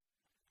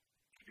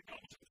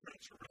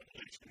So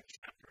Revelation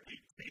chapter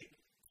 18.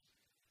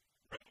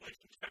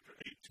 Revelation chapter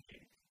 18.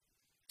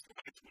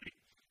 Last week,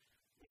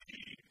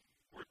 we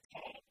were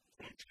taught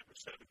from chapter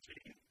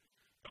 17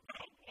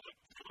 about what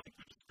John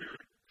the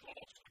Spirit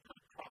calls the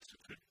great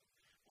prostitute,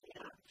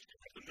 or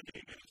the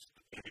name is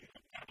the name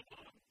of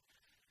Babylon.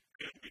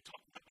 And we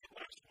talked about that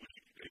last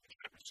week in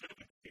chapter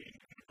 17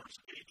 and verse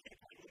 18,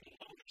 one of the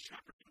longest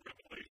chapters in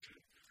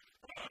Revelation.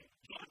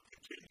 John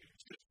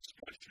continues this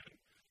discussion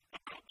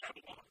about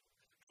Babylon.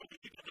 But we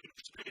need to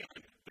understand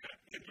that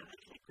in the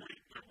original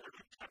Greek, there were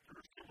no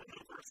chapters, there were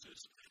no verses.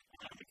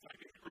 In fact,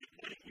 in the Greek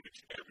language,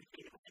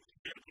 everything runs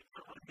together.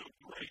 There are no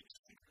breaks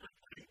in the Greek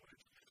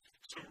language.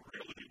 So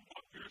really,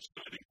 what we're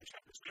studying in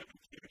chapter 17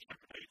 and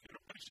chapter 18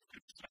 are basically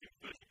the same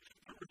thing.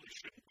 There really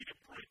shouldn't be a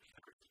break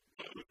here.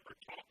 Both are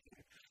talking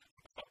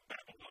about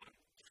Babylon.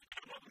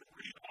 I'm not going to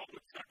read all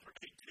of chapter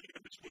 18.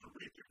 I'm just going to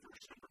read through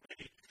verse number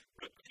 8.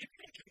 But pay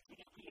attention to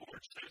what the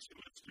Lord says to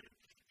us to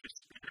His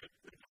Spirit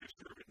and to His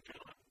servant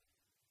John.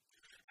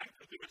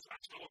 After this, I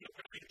saw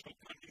another angel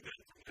coming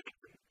down from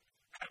heaven,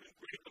 having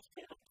great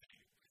authority,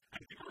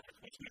 and the earth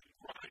was made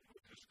bright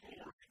with His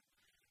glory.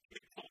 He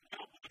called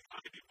out with a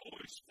mighty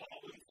voice,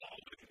 Fallen,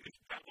 fallen is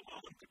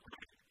Babylon the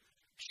Great.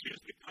 She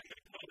has become a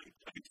dwelling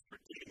place for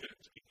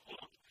demons, a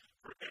haunt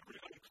for every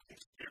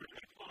unclean spirit,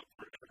 a haunt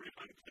for every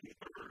unclean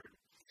bird,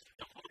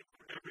 a haunt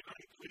for every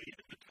unclean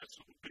and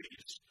detestable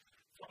beast,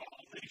 for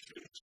all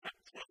nations have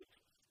drunk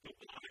the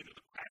wine of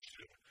the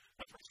passion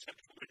of her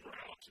sexual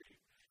immorality.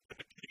 And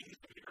the kings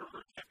of the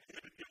earth have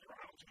committed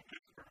immorality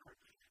with her.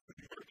 And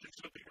the merchants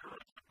of the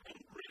earth have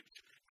grown rich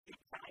in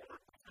the power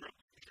of her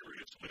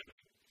luxurious living.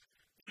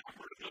 And I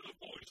heard another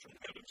voice from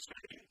heaven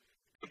saying,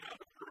 Come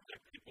out of her, my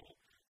people,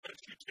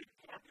 lest you take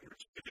part in her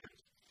sins,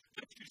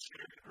 lest you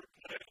share in her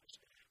plagues,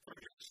 for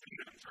your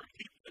sins are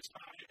heaped as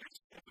high as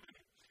heaven.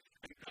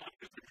 And God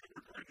has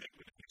remembered her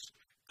iniquities.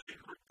 Pay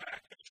her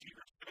back as she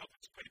herself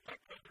has paid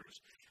back others,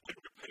 and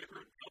repay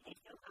her double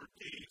for her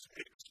deeds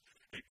mixed,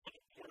 a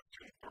double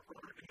portion for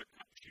her in the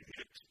cup she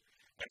mixed,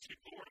 as she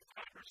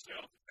glorified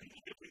herself and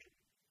living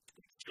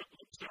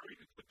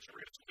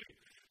luxuriously.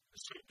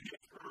 So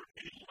give her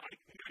a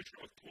like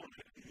measure of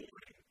torment and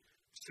mourning.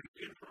 Since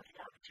in her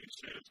heart she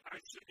says, I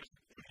say as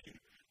a queen,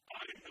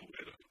 I am no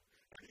widow,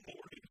 and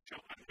mourning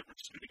shall I never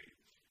see.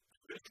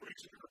 For this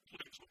reason her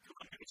plagues will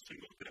come in a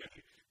single day,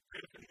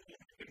 death and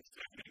mourning and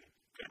famine,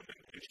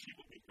 and she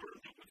will be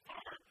burned up with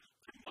fire.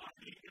 For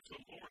mighty is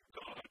the Lord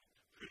God,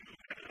 who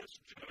has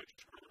judged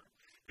her.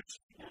 It's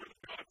the word of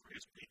God for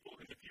His people,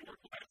 and if you are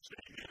glad, say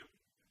amen.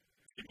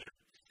 Amen.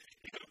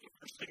 You know, the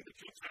first thing that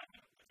comes out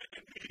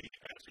and me,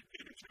 as it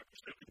did in chapter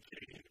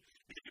 17,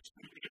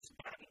 is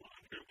Babylon.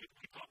 Here,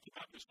 we talked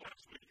about this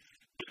last week,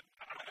 but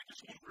I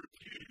just want to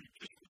review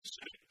just for the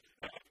sake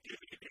of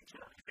getting it into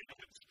our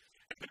hands.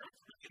 And there are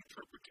three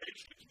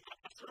interpretations.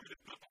 My sermon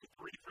is not on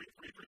three,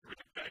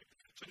 okay?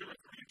 So there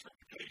are three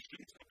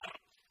interpretations about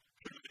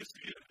who this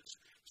is.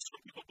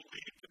 Some people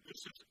believe that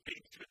this is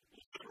ancient,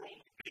 literal,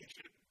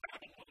 ancient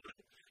Babylon.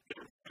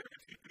 There are very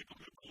few people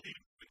who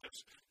believe this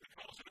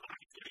because in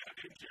Isaiah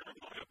and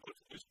Jeremiah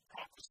both was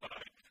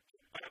prophesied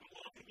that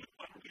Babylon would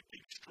utterly be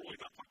destroyed.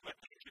 I'm talking about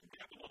ancient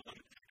Babylon,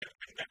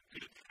 and that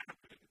did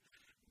happen.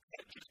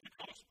 But just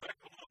because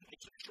Babylon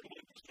was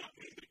destroyed does not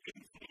mean the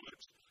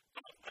influence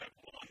of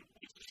Babylon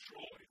was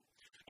destroyed.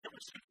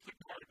 Ever since the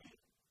garden,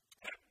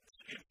 that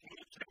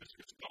influence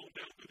has gone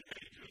down through the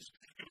ages.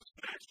 It was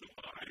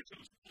nationalized, it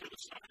was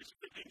politicized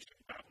in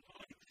ancient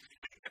Babylon,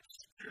 and that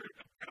spirit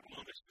of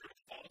Babylon, that spirit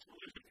of false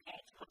religion,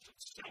 false worship,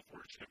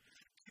 self-worship,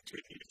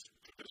 continues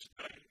to this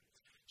day.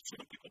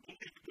 Some people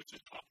believe that this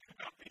is talking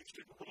about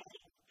ancient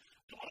Rome.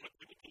 A lot of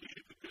people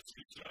believe that this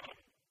is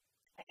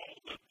all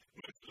the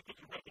most of the book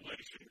of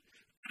Revelation.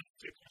 I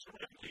think it was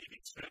around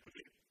 80,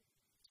 70,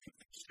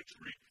 5th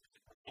century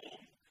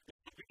Rome.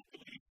 Some people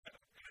believe that.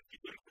 If you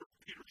go to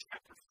 1 Peter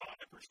chapter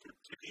 5, verse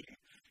 13,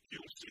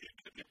 you'll see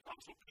that the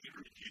Apostle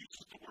Peter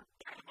uses the word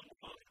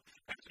Babylon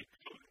as a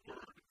code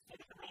word for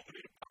the Roman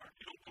Empire.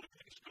 You don't go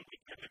ahead and study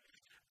that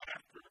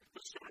after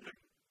the sermon.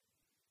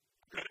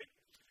 Okay?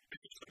 If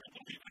you don't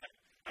believe that,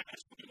 I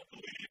ask you to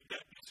believe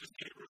that this is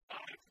a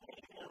revived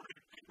Rome or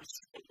a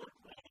restored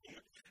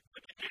Rome,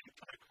 that the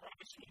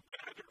Antichrist will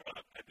gather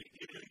up at the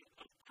end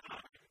of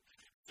time.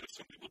 So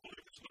some people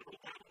believe it's literal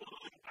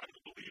Babylon. I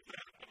don't believe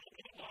that. I don't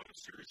know a lot of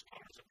serious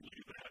scholars that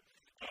believe that.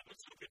 But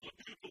some people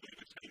do believe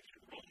it's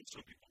ancient Rome.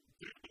 Some people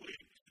do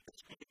believe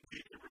it's going to be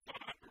a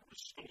revived or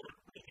restored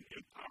Roman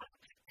Empire,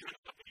 kind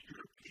of like a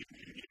European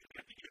Union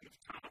at the end of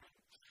time.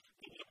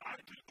 But what I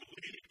do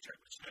believe in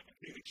chapter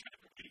 17 and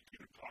chapter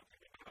 18 are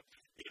talking about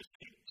is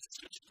a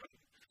system.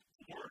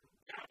 The word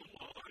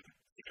Babylon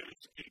is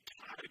a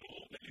title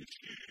that is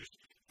used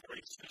for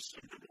a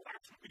system. Remember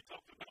last week we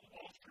talked about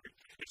Wall Street.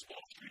 Is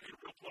Wall Street a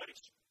real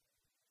place?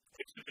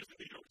 Yes, it is in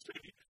New York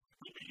City.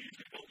 But we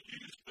usually don't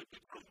use the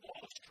term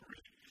Wall Street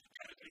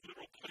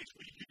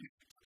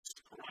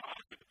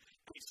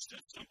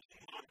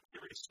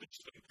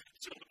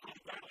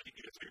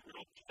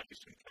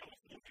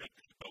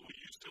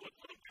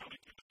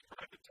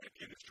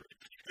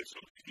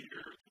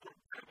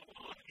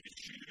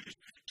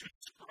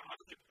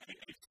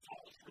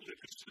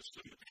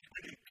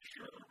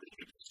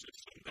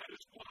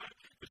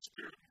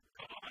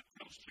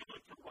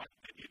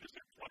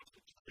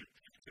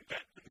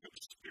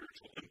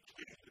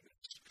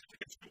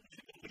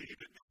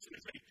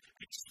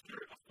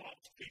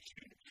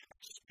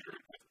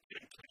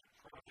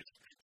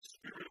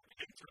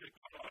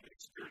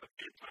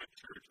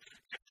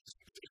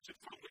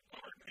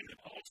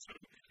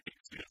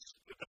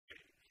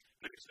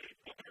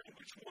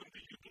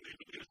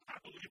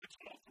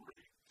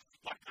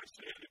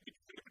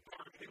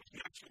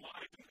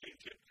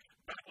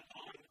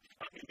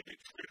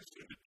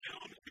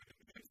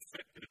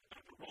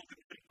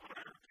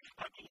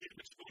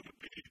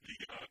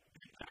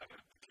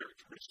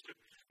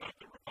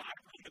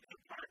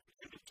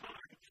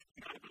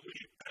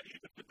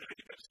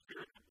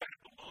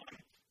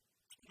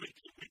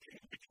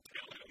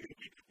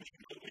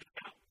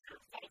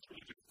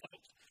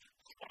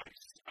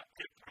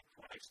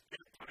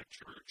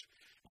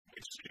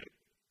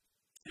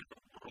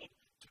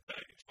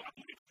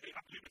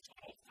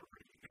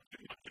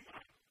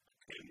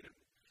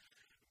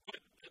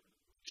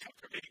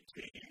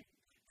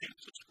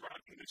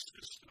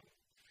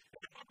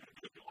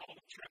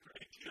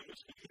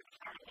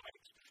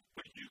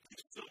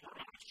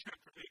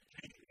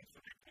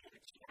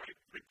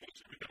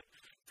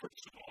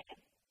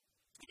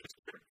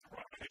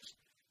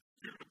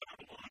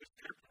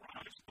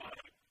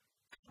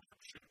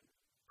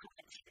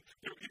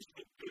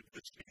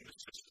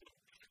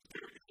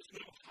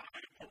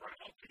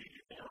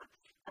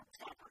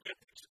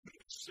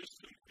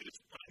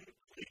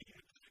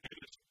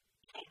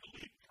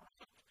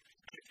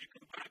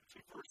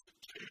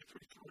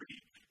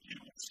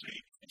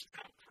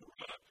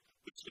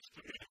says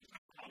to me,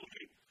 follow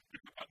me,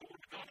 pick up my Lord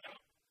and God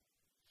out.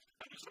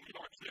 I know some of you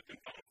are sick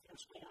and found 4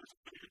 scores,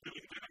 but you're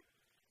doing that.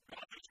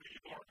 God knows who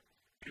you are,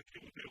 and He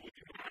will deal with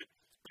you, right?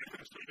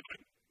 And so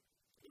anyway,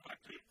 go back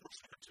to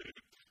verse 2.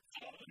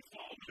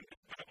 Fallen in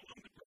Babylon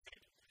the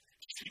Great.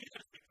 She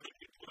has become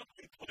a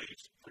dwelling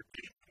place for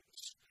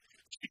demons.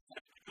 She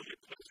has become a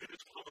place that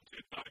is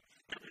haunted by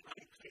every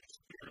unclean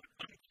spirit,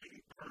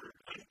 unclean bird,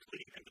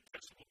 unclean and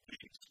detestable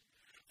beast.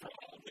 For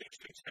all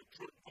nations have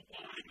drunk the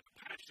wine of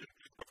passion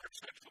of her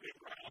sexual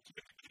immorality,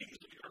 and the kings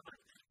of the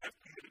earth have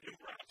committed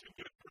immorality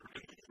with her,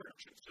 and the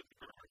merchants of the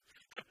earth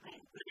have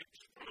grown rich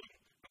from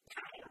the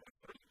power of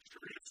her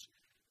luxurious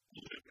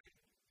living.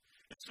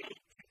 And so,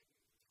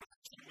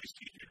 we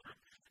see here,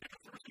 and the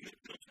first thing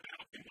that jumps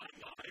out in my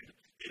mind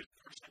is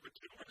verse number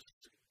 2.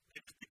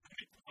 It's become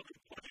a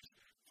dwelling place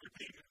for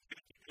demons.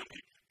 It's become a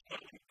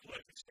dwelling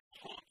place, a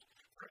haunt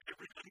for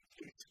every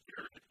unclean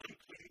spirit,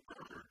 unclean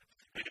bird,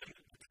 and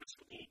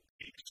detestable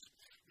beast.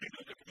 We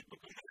know that in the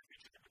book of Matthew,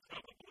 chapter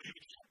 12, I believe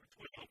it's chapter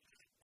 12.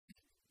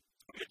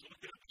 I had to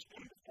look it up this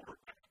morning before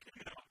I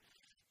came out.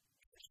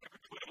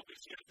 Chapter 12, it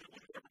says that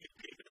whenever the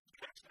demon is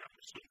cast out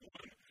of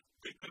someone,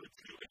 they go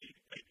to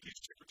a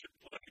desecrated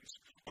place,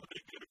 or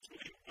they go to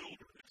a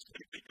wilderness,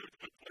 and they go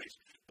to a place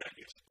that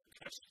is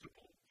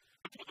detestable.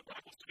 That's what the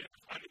Bible says.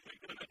 I didn't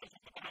make that up. That's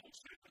what the Bible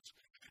says.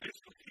 And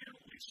so here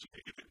we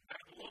see that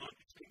Babylon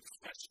is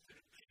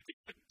infested.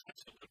 It's a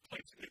desolate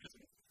place, and it is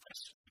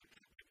infested with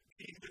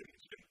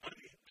demons and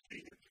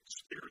unclean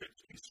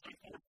spirits and so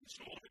forth and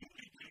so on. And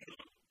we do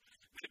know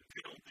that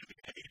down through the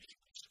ages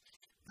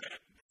that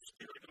the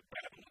spirit of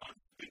Babylon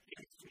has been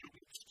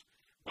influenced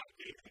by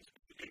demons,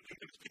 and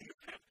those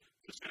demons have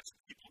possessed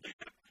people. They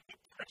have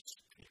oppressed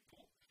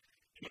people.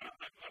 You know,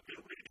 I've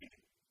been reading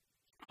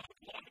a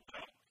lot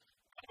about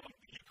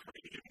the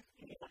Ukrainian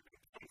war and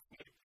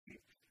conflict,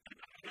 and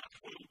I'm not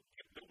told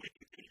that we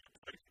continue to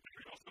pray for that.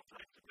 We also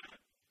pray for that.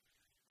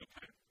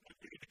 Okay?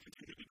 We need to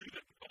continue to do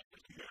that because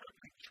as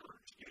American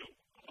church, you know,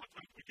 a lot of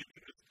times we get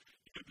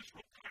in this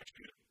real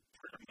passionate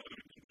prayer mode,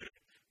 and then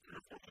 3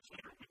 or 4 months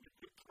later we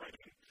quit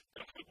praying.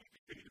 And I hope we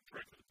continue to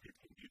pray for the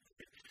people of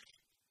Ukraine.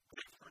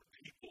 I've heard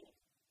people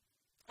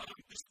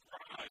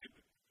describe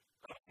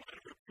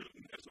Vladimir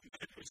Putin as a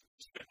man who's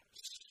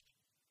possessed.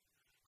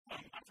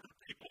 I've heard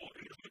people,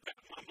 and there's no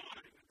doubt in my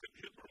mind that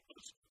Hitler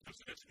was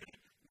possessed, and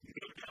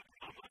no doubt in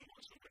my mind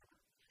whatsoever.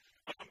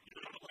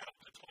 You're not allowed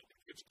to talk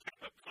against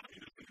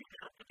communism in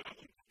America, but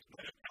I'm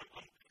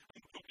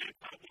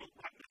anti-woke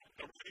right now.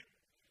 Okay?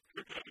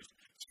 Here goes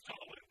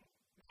Stalin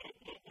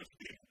was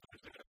being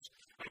possessed.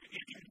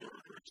 Eating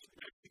murders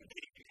and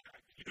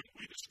maniac, you know,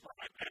 we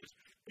describe as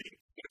being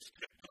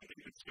possessed,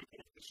 and so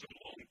forth and so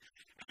on.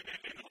 And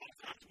a lot of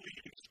times we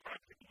even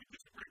describe people we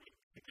disagree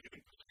with and being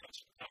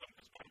possessed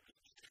as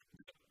bondage.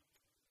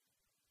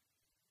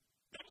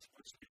 That was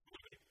supposed to be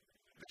good.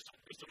 There's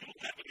some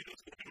little happening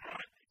that's going on,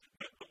 right?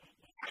 But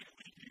why do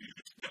we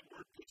use that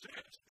word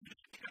possessed in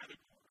this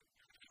category?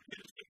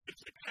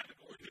 It's a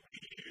category that we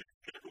use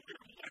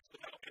everywhere, less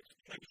without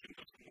explanation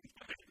of someone's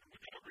behavior. We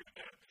all agree with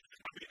that.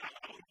 I mean, I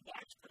don't know why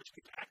this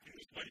person's acting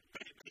this way.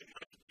 They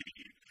must be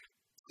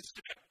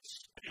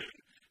possessed. And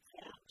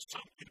for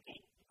some people,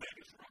 that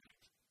is right.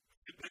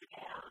 They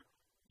are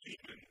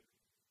demon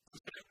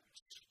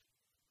possessed.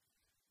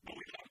 But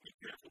we got to be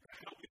careful about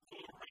how we go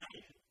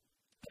around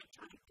that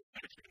term of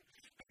possession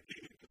and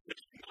demon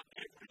possession. Not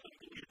every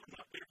unbeliever,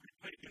 not every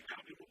pagan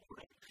out in the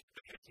world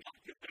that has not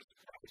confessed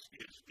Christ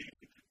is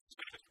demon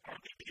possessed. Are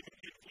they demon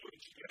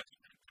influenced? Yes.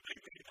 They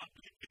may not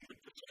be demon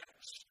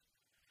possessed.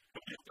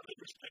 But we have to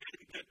understand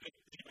that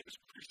even as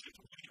Christians,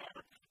 we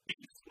are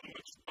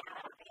influenced by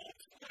our own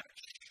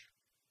flesh.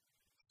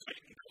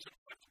 Satan doesn't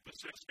have to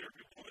possess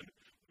everyone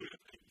with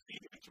a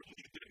demon to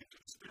lead them into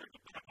the spirit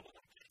of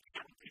Babylon. I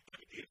repeat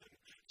that again.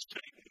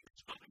 Satan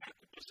does not have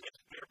to possess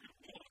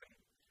everyone.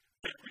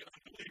 Every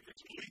unbeliever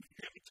to lead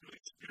him to a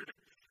spirit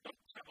of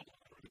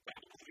Babylon or the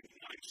Babylonian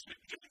mindset.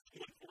 James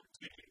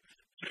 1:14.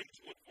 James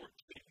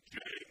 1:14.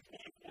 James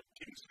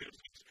 1:14 says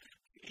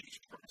each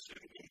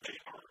person when they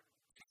are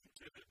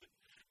tempted,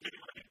 they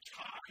are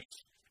enticed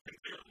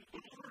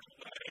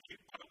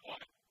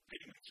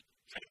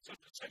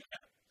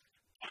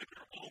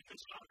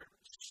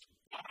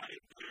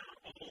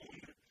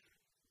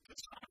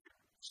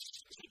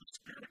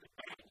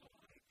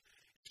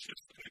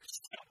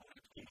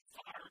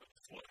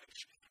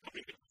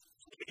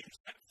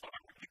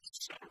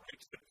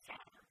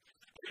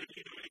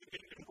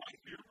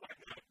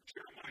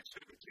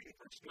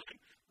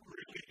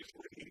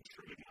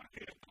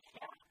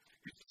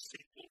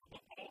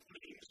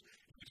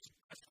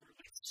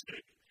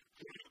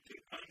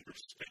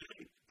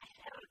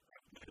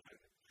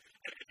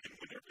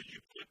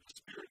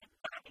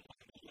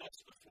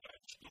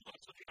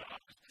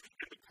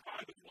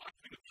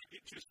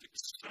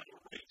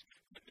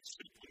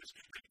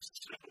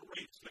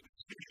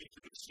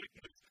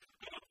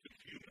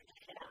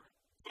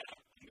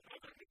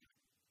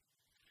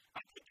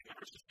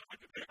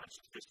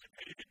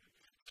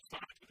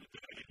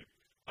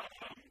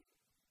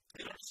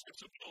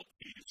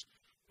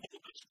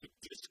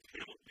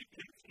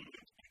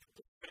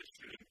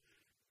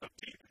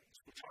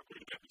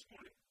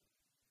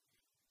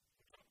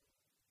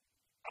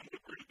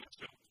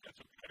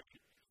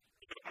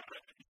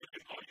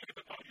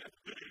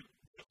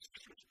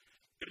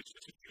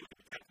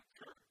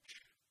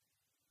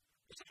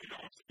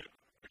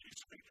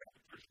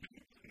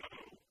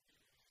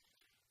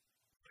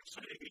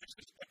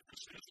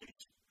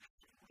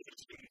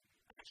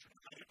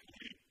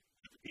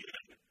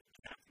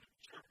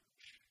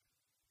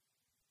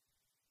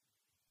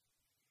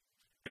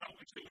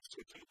sometimes they would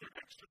send some of their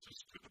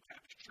exorcists to the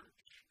Baptist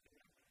church.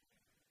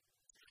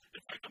 In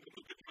fact, I'm going to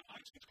look at my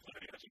license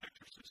clay as an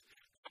exorcist.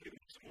 I'm going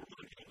to get some more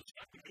money on this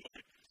afternoon.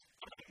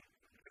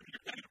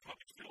 You're going to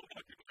probably feel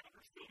like your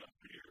daughter's filled up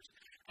for years.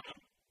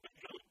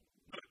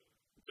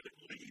 But at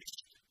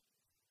least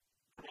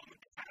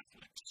Roman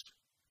Catholics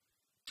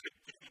take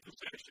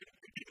possession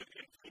and even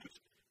influence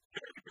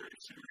very, very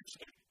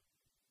seriously.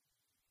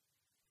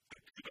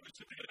 And kudos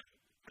to them,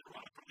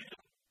 hurrah for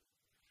them,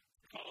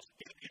 because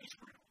in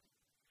Israel,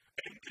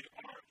 and they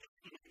are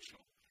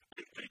influential,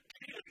 and they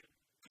can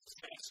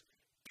possess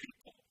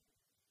people.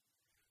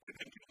 And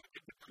then you look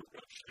at the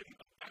corruption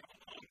of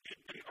Babylon, and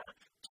they are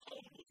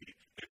totally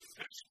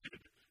infested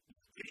with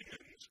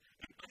demons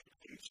and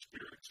unclean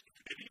spirits,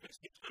 and even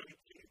some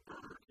unclean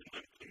birds and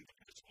unclean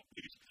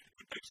facilities.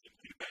 And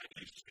basically, that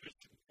is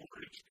just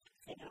words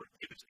for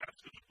it is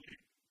absolutely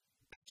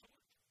desolate.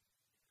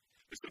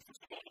 It's the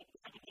first of all,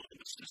 Babylon in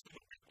the system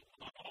of people,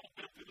 not all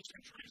down through the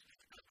centuries,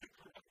 has been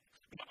corrupt.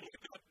 Not only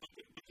that, but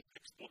the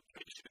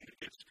exploitation,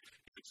 its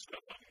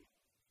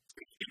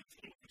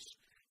influence.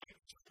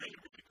 It's really,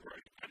 really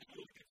great. I just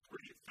look at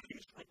three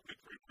things real quick,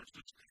 three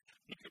verses.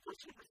 Look at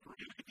verse number 3.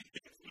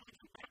 The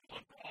influence of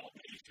Babylon for all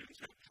nations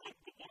have drunk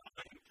the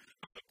wine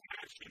of the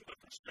passion of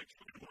her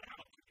sexual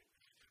immorality.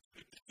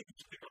 The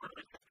kings of the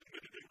earth have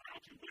committed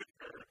immorality with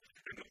her,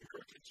 and the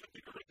merchants of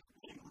the earth have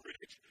grown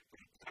rich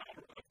from the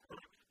power of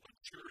her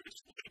luxurious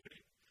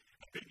living.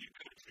 And then you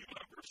go to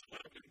verse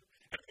 11.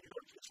 And the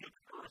merchants of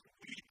the earth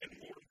weep and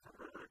mourn for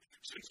her,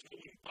 since no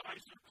one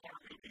buys their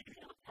cargo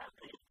anymore.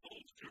 Cargo of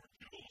gold, silver,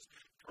 jewels,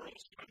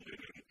 pearls, fine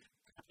linen,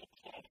 purple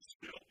cloth,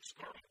 silk,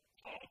 scarlet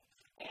cloth,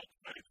 all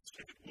kinds of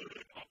scented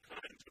wood, all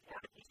kinds of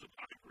articles of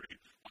ivory,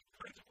 all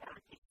kinds of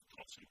articles of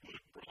costly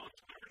wood, bronze,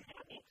 iron,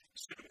 marble,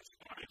 cinnamon,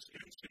 spice,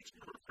 incense,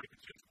 myrrh,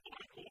 frankincense,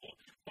 blind oil,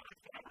 fine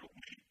flour,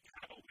 wheat,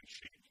 cattle, and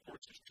sheep,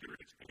 horses,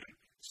 chariots, and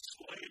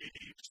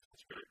slaves.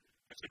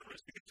 That's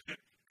interesting, isn't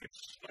it? And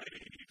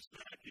slaves,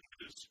 that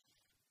is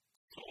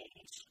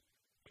souls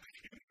of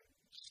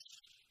humans.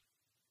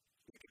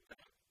 Look at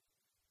that.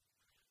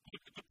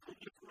 Look at the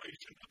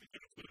proliferation of the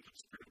influence of the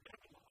spirit of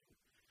Babylon.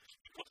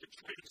 Because it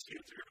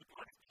transcends every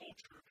part of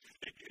culture.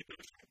 It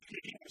goes from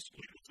kings,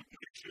 leaders of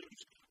nations,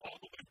 all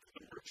the way to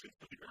the merchants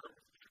of the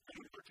earth. And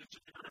the merchants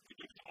of the earth, it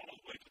goes all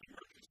the way to the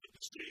merchants of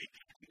the sea,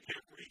 and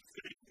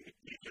everything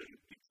even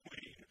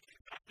between.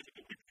 I think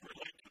that we can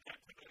relate to that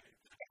today.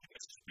 I think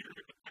the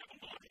spirit of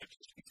Babylon has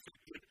just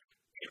infected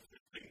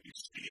everything. We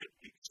see it,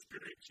 we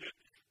experience it.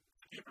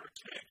 In our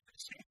text, it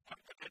seems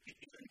like at the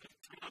end of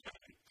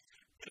time,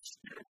 the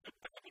spirit of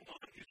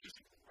Babylon is just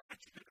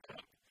ratcheted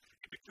up.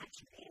 It becomes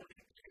more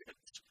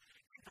intense.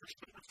 In verse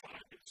number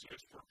 5, it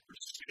says, for her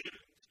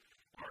sins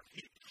are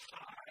heaped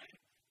high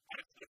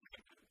as the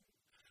heaven.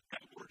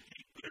 That word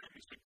heap there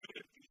is a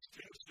good East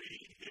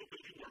Tennessee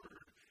hillbilly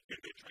word in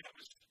the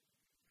Travis.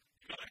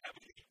 You gotta have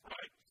a heap,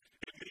 right?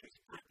 It means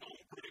brick on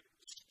brick,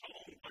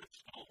 stone by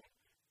stone,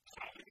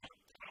 piling up,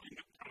 piling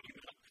up, piling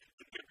up.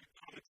 And every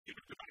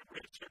commentator that I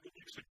read several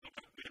weeks ago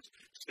about this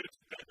says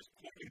that is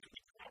pointing to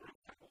the Tower of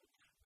Babel.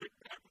 Brick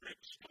by brick,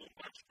 stone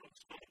by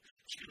stone.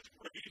 She was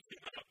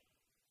raising up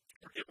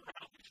her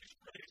immorality. She's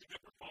raising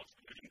up her false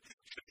religion.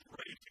 She's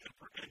raising up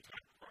her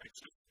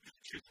anti-Christ.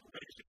 She's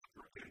raising up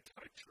her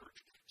anti-church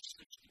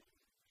system.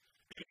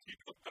 And if you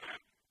go back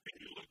and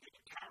you look at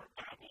the Tower of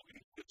Babel in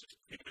Genesis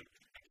 10 and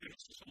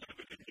Genesis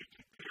 11, and you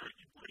compare it,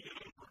 you bring it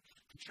over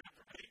to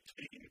chapter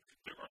 18,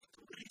 there are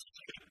three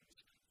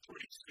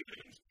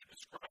sins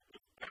described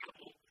with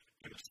Babel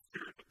and the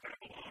spirit of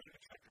Babylon in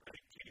chapter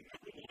 18.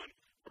 Number 1,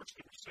 verse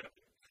number 7.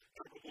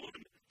 Number 1,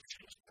 she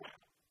was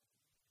proud.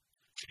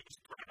 She was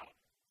proud.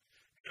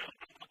 Now,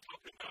 I'm not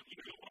talking about,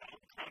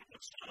 I'm proud of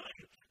my son,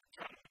 I'm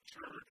proud of the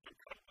church, I'm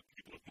proud of the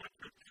people of my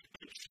church.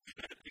 But she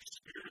had a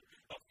spirit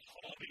of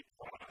haughty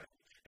pride.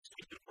 And so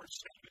in verse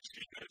 7,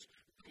 she has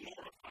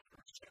glorified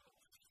herself.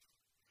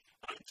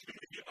 Unto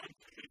me,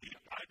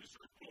 I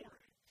deserve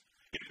glory.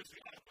 It is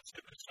the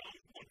opposite of Psalm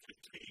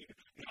 115.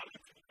 Not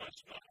unto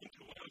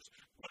us,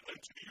 but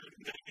unto your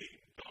name,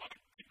 God,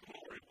 be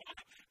glory. Why?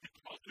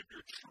 Because of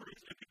your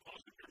truth and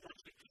because of your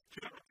mercy.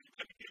 Can I repeat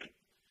that again?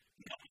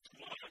 Not unto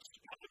us,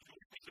 not unto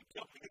us. It's a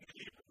double in the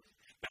Hebrew.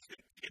 That's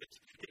it.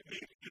 It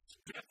means it's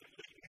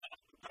definitely not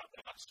about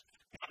us.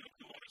 Not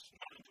unto us,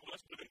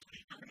 but unto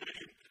your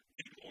name,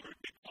 be glory,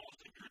 because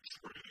of your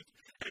truth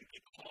and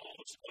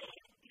because of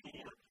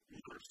your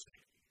mercy.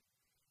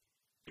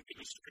 Look at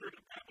the spirit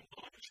of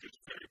Babylon. She is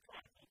very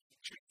prideful.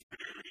 She is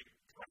very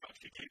proud.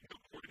 She gave no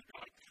glory to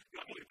God.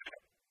 Not only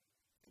that,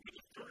 but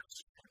the third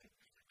spirit,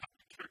 how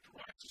it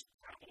characterizes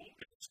Babel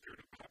and the spirit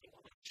of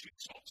Babylon. She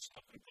exalts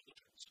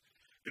self-indulgence.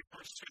 In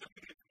verse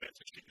 7, it says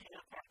that she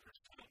glorified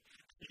herself.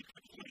 You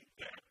can link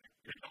that.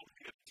 You're not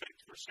looking at the text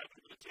verse 7,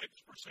 but the text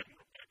verse 7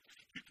 reflects.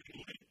 You can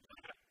link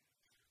that.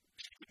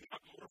 She did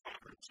not glorify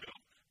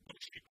herself, but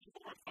she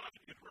glorified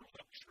in her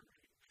luxury.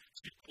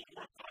 She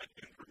glorified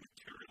in her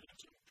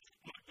materialism.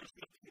 Look, there's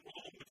nothing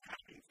wrong with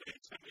having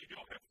things. How many of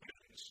y'all have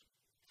friends?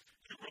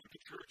 You run to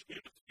church in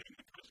a thing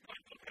because I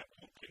don't have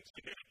all things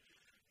together.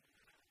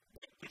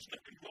 But the there's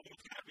nothing wrong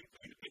with having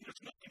things, and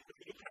there's nothing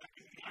wrong with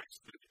having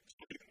nice things.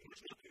 I mean,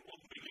 there's nothing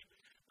wrong with it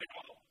at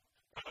all.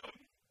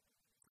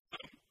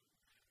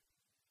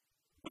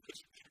 Because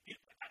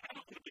I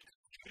don't want to be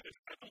cliches.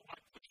 I don't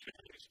like cliches.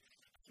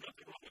 There's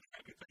nothing wrong with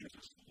having things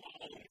as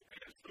long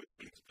as those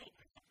things don't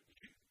happen to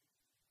you.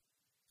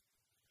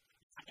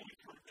 I've always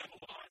heard that a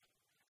lot.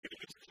 It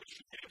is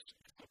cliches.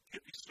 It's a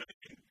heavy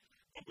saying,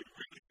 but we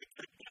really think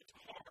that that's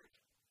hard.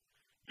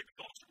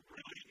 Because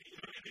really,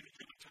 at any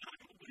given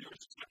time, we are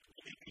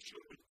accepting each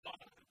other's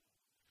God.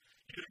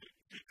 You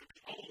could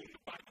be owned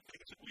by the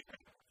things that we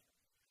have.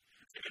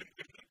 And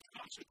the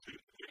prostitute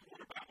that we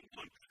heard about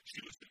one, she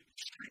was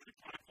extremely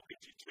prideful.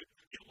 She took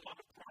a lot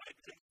of pride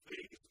in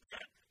things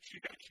that she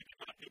actually did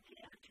not give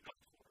glory to God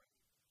for.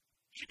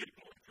 She gave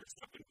glory to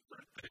herself in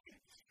certain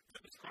things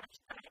that describes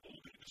Babel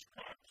and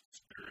describes the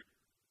spirit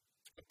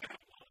of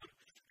Babylon.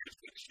 Is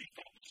that she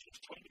thought this was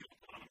totally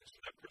autonomous.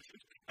 That person,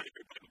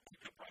 everybody would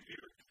pick up right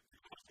here.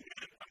 Because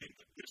then, I mean,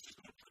 this is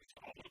going to preach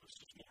all of us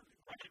this morning,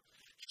 right?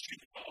 She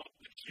thought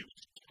that she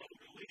was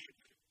totally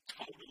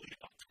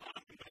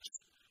autonomous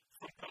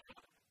from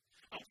God.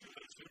 I'll do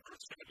this in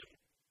verse 7.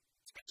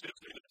 It says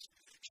this.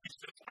 She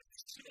says, I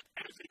sit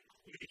as a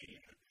queen,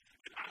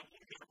 and I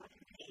will never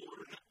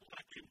mourn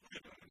like a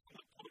widow. I'm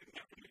not quoting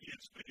that from the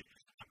ESV.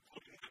 I'm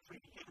quoting that from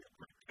the literal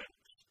Greek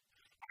text.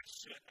 I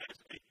sit as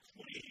a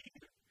queen,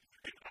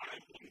 and I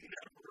will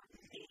never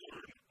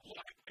mourn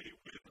like a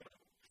widow.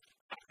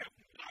 I have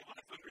my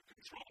life under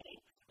control.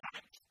 I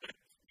expect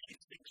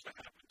these things to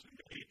happen to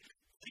me.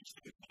 These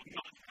things will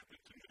not happen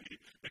to me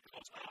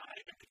because I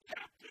am the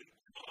captain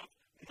of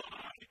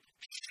my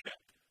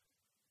ship.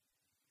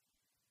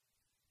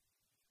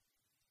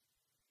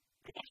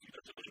 And what she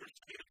doesn't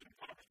understand in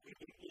Proverbs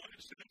 21,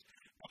 it says,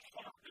 the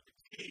heart of the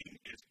king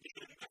is in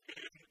the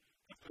hand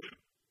of who?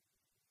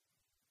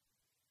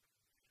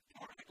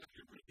 You are like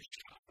you're really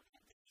shocked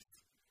about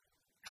this.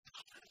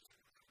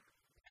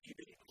 He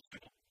didn't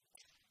know.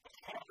 The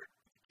heart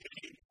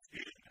is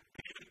in the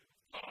hand of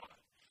God.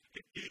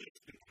 It is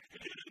in the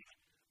hand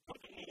of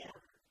the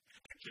Lord.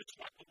 And just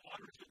like the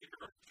waters of the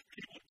earth,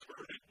 he will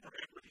turn it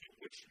wherever he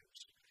wishes.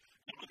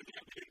 Now, look at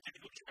that in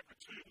Daniel chapter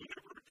 2,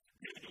 whenever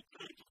Daniel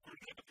comes before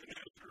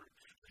Nebuchadnezzar,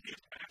 he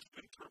is asked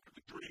to interpret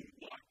the dream.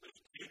 What does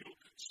Daniel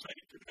say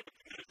to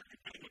Nebuchadnezzar in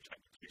Daniel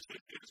chapter 2? He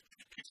says this.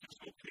 He says,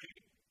 okay.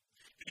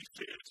 He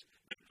says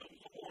that the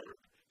Lord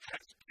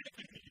has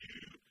given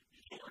you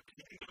your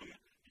kingdom,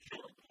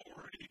 your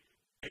glory,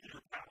 and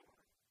your power.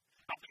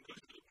 I think those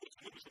are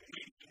some of the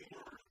amazing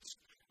words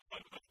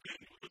of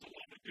Daniel. There's a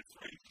lot of good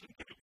phrases in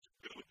there.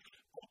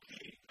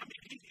 Okay. I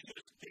mean, he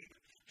is in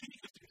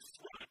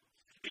front.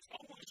 It's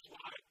almost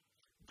like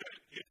that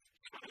it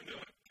kind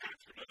of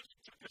captured us,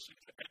 took us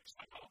into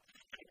exile.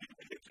 And we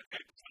went into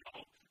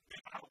exile,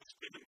 and I was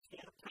given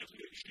former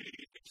President Xi,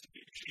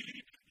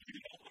 you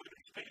don't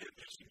understand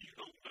this, and you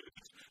don't know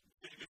this.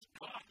 It is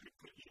God who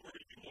put you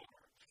where you are.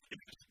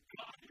 It is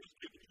God who has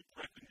given you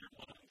breath in your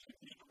lungs, and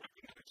you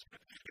recognize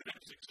that. And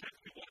that's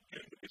exactly what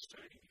Daniel is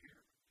saying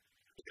here.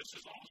 This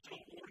is also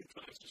a warning to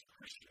us as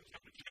Christians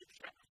out of James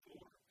chapter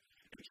 4.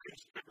 In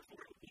James chapter 4,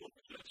 the Lord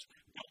says,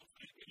 don't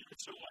think that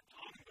you're so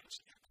autonomous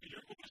that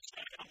you're going to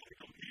say, I'm going to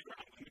go here,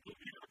 I'm going to go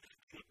here, I'm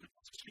going to do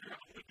this here,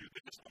 I'm going to do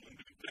this, I'm going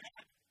to do that.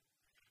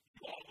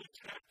 You always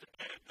have to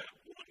add that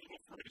one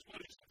little phrase.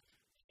 What is it?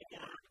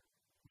 Lord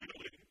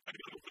willing. I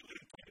got over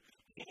that point.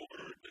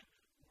 Lord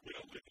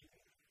willing.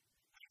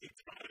 Many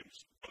times,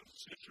 brothers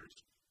and sisters,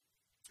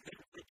 they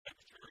were at that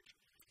church.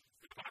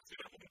 If I said,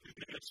 I want to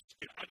do this,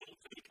 and I don't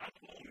think I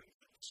belong in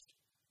this.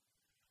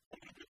 I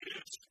want to do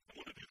this, I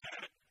want to do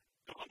that.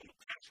 No, I'm going to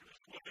pastor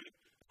this way.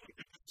 I'm going to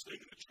do this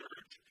thing in the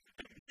church.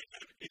 And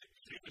man, it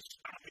just,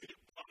 I mean,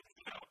 it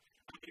bottoms out.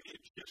 I mean,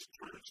 it just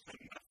turns to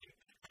nothing.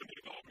 I mean,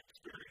 we've all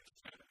experienced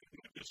that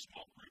in this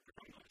small group,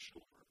 I'm not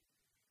sure.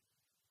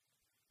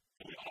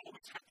 But we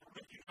always have to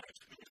recognize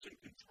who is in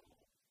control.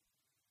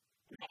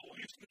 We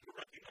always need to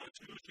recognize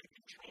who is in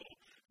control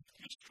of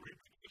history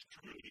because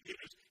truly it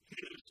is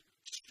his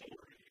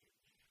story.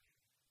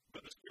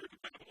 But the spirit of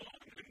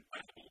Babylon and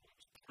Babel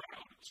was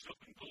proud and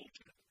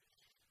self-indulgent.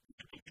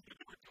 They believed that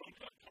they were told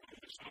by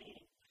Thomas, I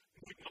will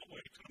make my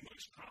way to the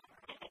Most High.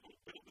 I will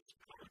build this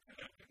power of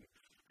heaven.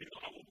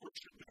 I will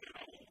worship man.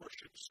 I will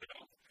worship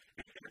self.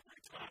 And every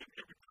time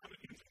it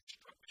needs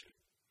instruction.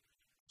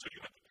 So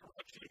you have the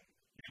corruption,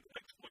 you have the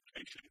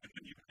exploitation, and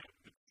then you have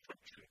the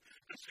destruction.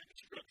 This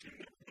instruction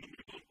that we're going to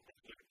move on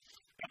quickly.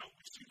 Now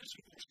we see this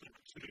in verse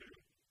number 2.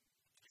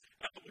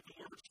 With the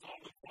word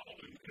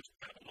fallen is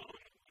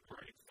Babylon,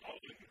 right?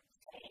 Fallen.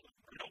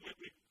 Are y'all with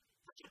me?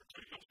 Verse number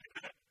 2, y'all see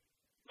that?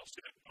 Y'all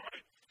see that? All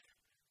right.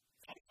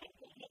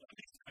 What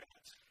is that?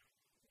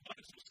 What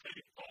does it say?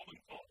 Fallen.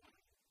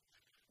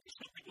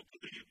 Some people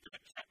believe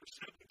that chapter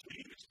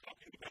 17 is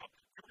talking about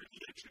the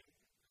religion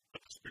of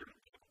the spirit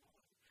of Babylon.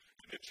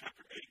 And then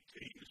chapter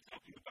 18 is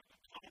talking about the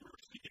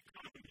commerce, the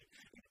economy,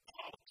 and the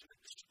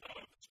politics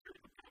of the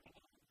spirit of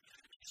Babylon.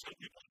 Some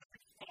people think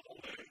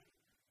fallen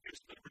is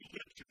the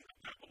religion of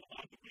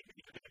Babylon, but we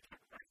need to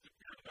recognize that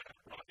we're that,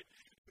 right?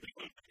 And then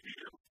over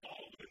here,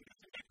 fallen is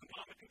the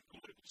economic and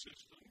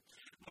system.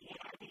 But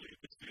what I believe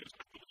is this,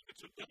 I believe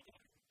it's a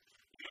doubling.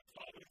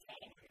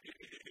 Fallen, it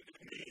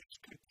means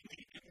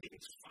complete, it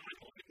means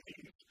final, it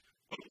means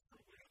over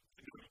with.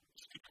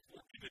 Stick a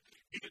fork in it,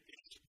 it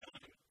is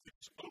done,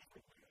 it's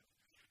over with.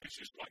 It's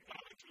just like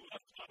God unto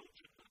us, not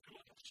unto us.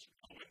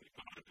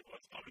 God unto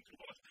us, not unto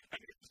us. And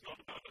it's not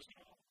about us at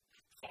all.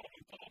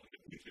 Fallen,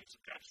 it means it's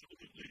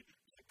absolutely,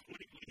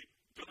 completely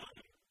done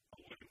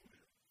away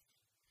with.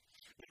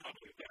 And not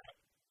only that,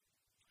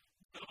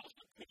 but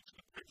also puts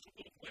the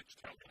principle of lex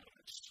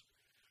talionis.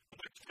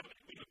 Lex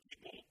talionis,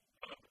 people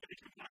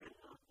Asia Minor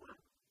were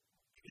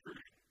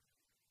hearing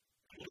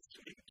and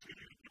listening to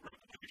the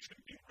revelation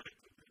being read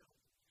to them.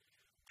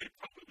 They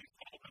probably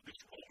followed this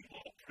Roman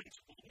law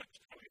principle, lex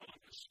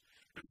talionis.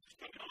 And lex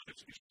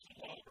talionis is the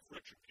law of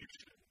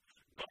retribution.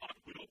 God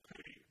will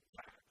pay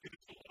back. It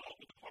is the law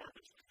of the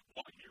harvest.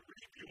 What you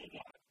reap, you will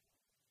what?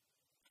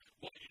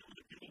 What you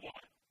reap, you will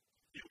what?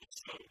 You will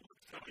sow. Lex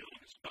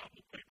talionis, God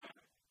will pay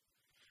back.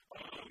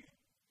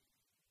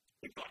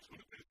 And God's going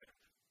to do that.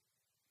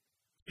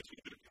 He's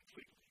going to do it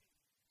completely.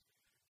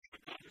 But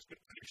God has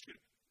been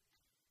patient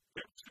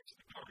ever since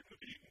the Garden of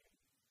Eden.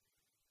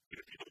 And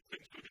if you don't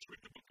think so, just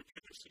read the book of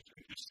Genesis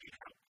and just see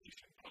how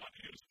patient God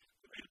is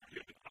with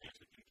Abraham and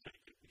Isaac and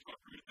Jacob. If I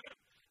read that,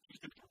 these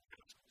things were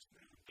pencils,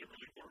 man. They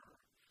really were.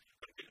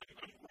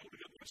 I'm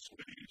rolling up my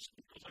sleeves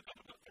because I got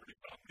about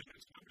 35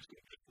 minutes and I'm just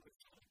going to get through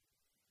it.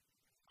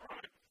 All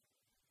right?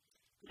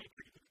 We're going to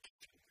bring it to the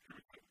kitchen. Here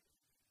we go.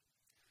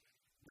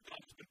 But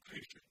God has been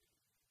patient.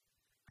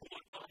 And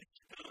what God has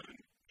done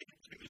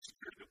in the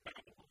spirit of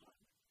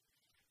Babylon,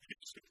 He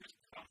has sent His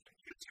prophet,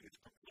 He has sent His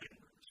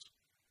proclaimers,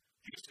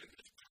 He has sent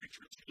His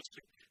preachers, He has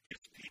sent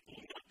His people,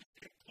 not to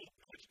in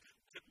pulpits,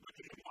 but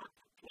in the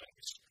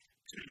marketplace,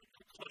 to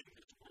proclaim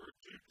His word,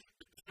 to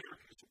declare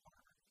His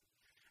word.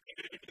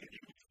 And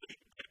you would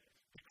think that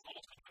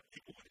because of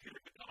people would hear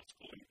the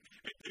gospel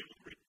and they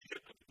would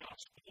repent of the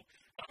gospel,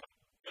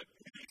 but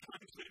many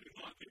times they do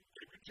not.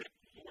 They reject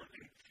the Lord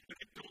and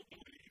they don't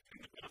believe in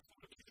the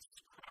gospel of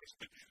Jesus Christ.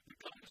 That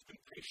God has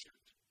been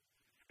patient.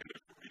 And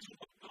there's a reason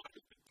why God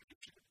has been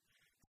patient.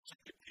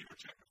 2 Peter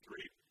chapter 3,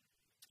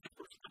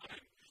 verse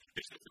 9,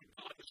 it says that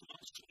God is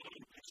not slow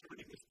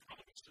concerning His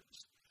promises,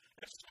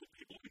 as some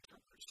people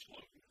interpret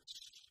slowness.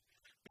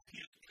 But He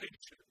is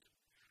patient,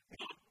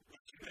 not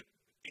wishing that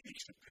any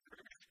should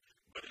perish,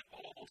 but that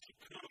all should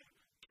come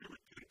to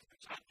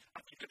repentance.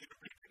 I think I need to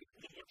read it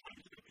one more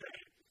time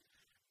today.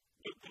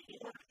 But the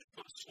Lord is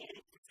not slow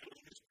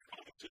fulfilling His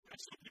promises, as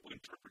some people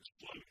interpret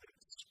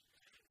slowness.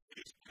 He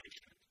is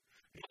patient,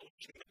 not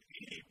wishing that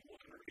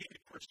anyone or any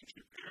person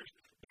should perish,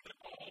 but that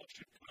all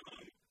should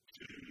come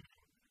to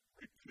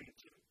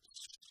repentance.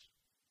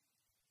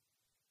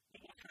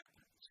 But what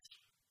happens?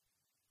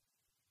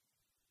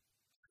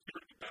 The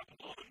spirit of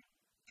Babylon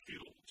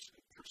kills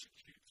and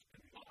persecutes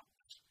and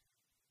mocks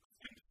the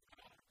things of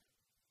God.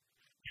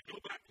 You go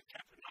back to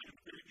chapter 9 and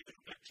the very end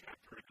of that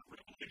chapter in the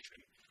Revelation,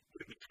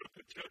 when the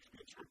trumpet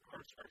judgments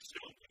are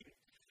sounding.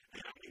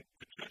 And I mean,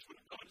 the judgment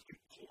of God has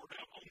been poured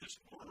out on this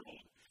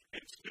world,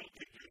 and still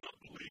they do not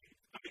believe.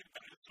 I mean,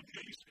 that is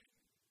amazing.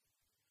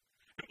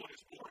 And what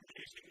is more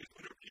amazing is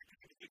whenever you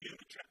begin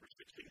in chapter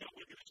 16, not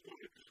looking at this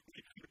morning, when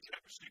you come to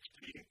chapter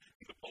 16,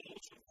 and the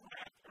bowls of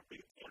wrath are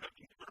being poured out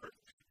in the earth,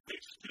 they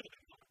still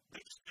did not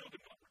repent.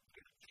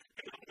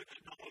 And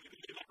not only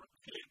did they not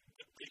repent,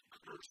 but they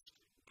cursed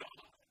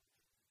God.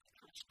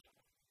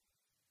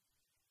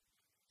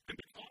 And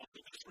because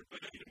of this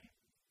rebellion,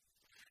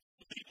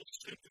 the legal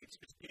sentence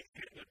is being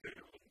handed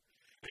down.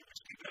 And we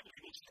see that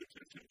legal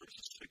sentence in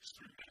verses 6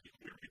 through 8. Let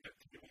me read that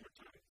to you one more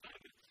time.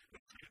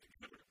 Let's read it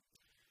together.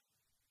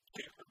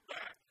 Pay her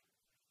back.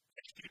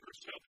 And she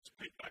herself is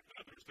paid back to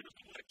others. There's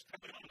the lex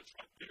talionis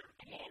right there,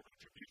 the law of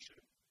retribution.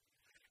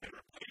 And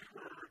repay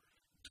her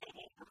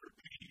double for her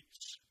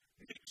deeds.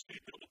 Makes a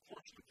double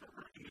portion for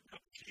her in the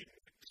cup she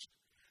makes.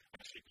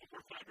 And she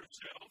glorified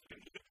herself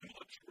and lived in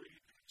luxury.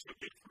 So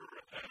give her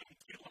a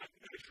like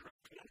measure of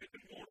torment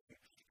and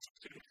mourning.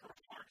 In her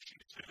heart, she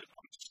said,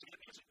 I'm still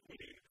as a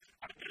queen.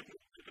 I am a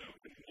widow,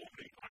 and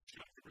mourning I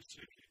shall never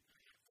see.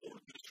 For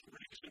this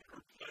reason,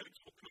 her plagues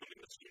will come in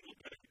a single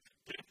day,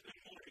 death and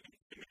mourning,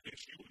 and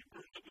she will be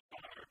burned up with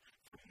fire.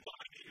 For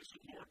mighty is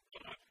the Lord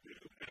God who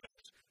has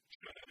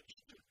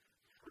judged her.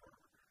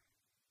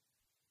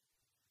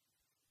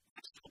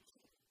 That's so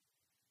cool.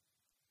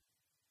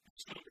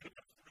 So, in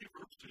about 3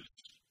 verses,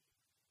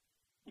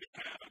 we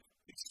have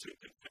the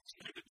sentence that's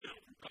handed down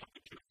from God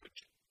to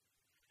judge.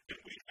 And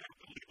we have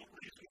the legal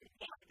reason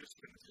why this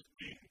sentence is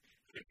being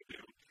handed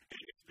down. And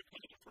it's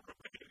because of her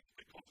rebellion,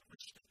 because of her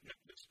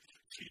stubbornness.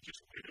 She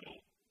just will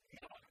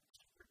not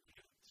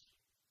repent.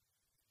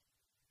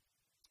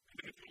 And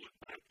then if you look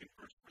back in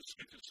verse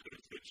 6, it says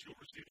that she'll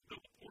receive a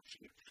double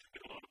portion.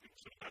 And a lot of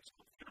people say that's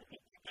not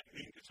terrible. That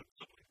means it's a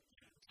double.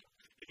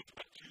 It was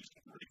about 2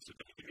 stories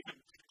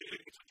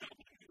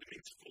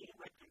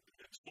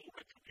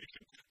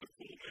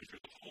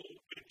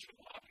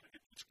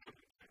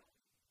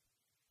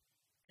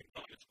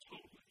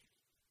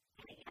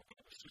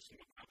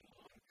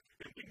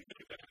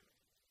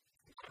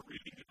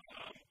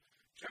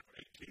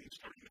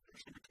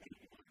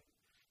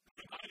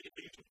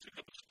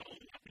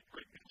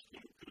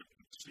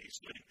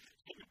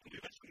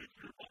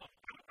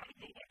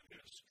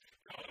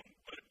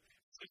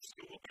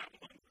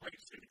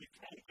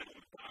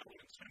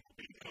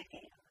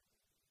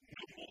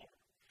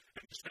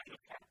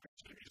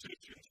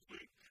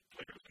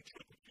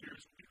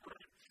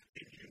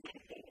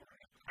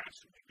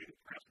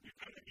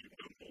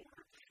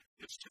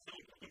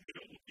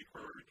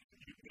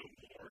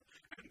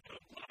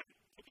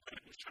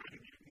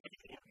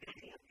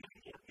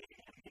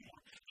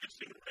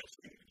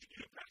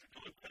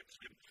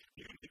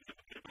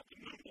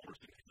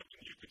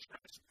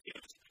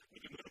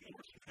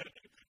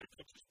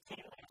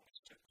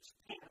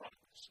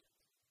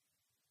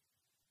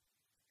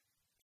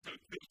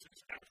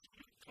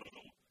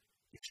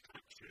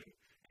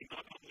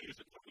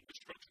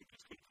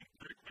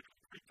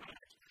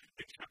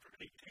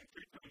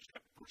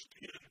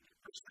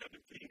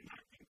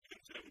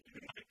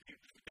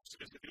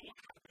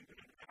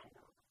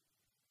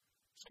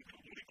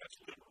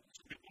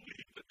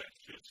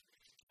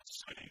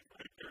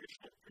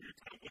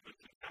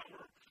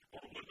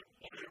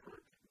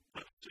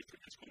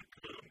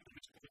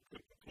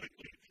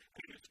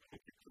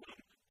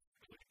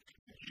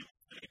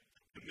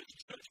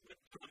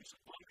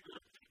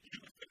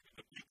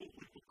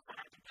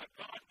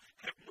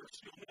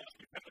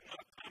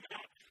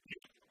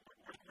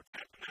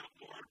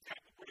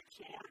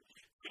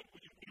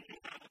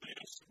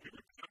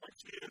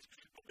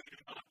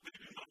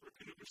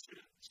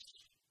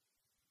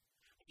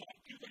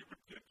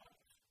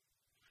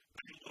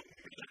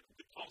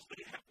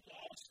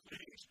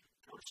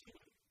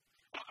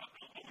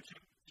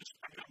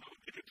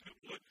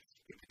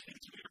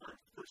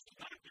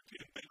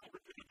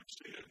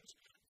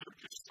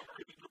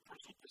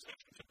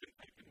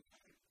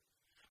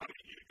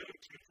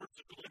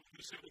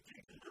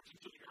 17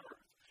 conversions of the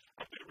earth.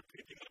 Are they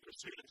repenting of their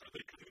sins? Are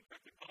they coming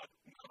back to God?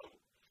 No.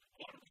 A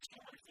lot of them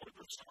sorry for it.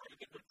 They're sorry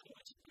that their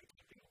toys have been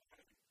taken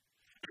away.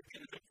 And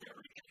again, it's a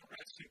very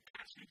interesting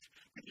passage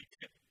when you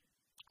get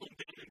going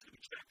down into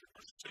the chapter,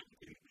 verse 17.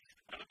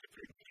 If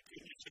you're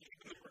looking, you see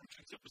the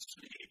merchants of the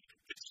sea,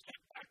 they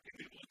step back and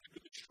they look at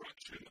the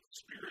destruction of the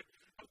spirit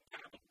of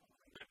Babylon,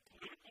 that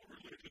political,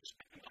 religious,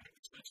 economic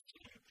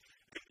system,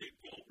 and they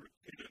don't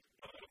repent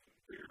of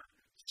their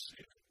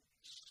sins.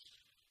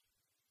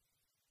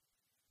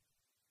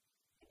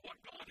 But what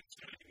God is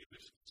saying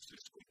is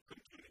this will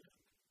come to an end.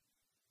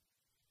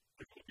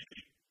 It will be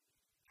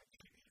at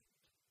the end.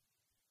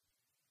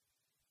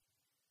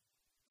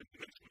 And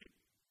eventually,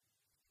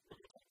 we're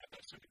going to talk about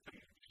that second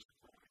coming of Jesus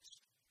Christ.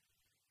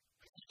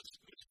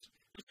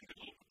 Let's get a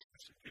little bit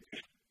closer.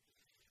 Again,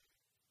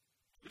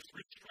 there's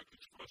three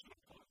instructions for us to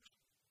apply.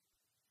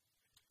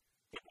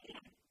 Number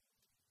one,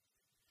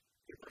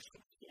 in verse 4,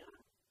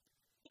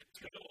 it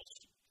tells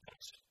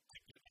us to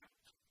get out.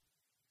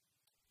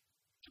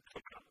 To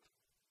come out.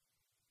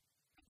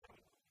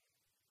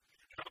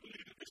 And I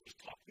believe that this is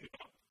talking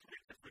about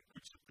three different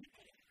groups of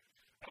people.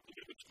 I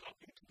believe it's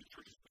talking to the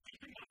churches of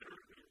the Minor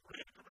who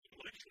read the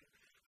Revelation.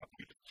 I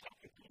believe it's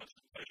talking to us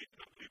today, and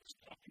I believe it's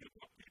talking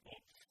about people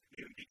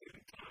in the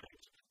end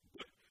times.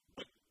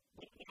 But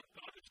what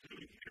God is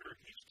doing here,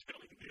 He's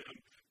telling them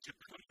to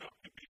come out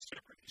and be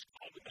separate. He's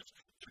calling us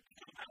to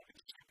come out and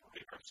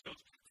separate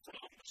ourselves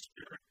from the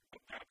spirit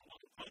of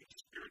Babylon, from the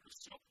spirit of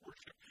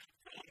self-worship,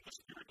 from the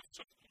spirit of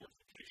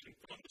self-glorification,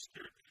 from the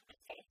spirit of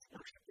false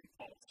worship and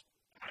false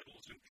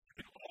idols,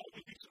 and all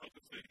of these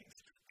other things.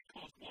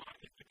 Because why?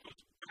 Because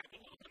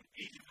Babylon,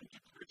 even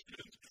the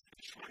Christians,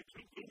 is trying to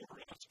lure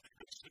us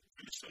and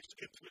seduce us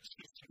into its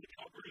system.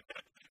 Y'all heard of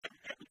that?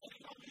 Everybody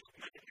I live,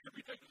 man,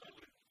 every day that I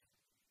live.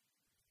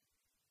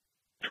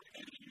 Every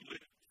day that you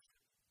live.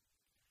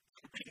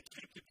 You're being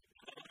tempted to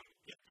come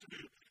into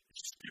the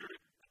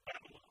spirit of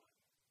Babylon.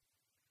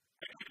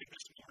 And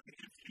this morning,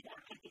 if you are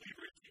an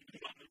unbeliever, if you do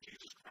not know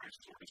Jesus Christ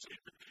as Lord and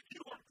Savior,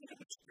 you are in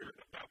the spirit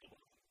of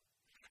Babylon.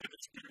 And the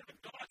Spirit of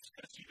God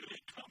says you may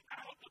come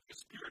out of the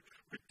Spirit,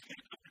 repent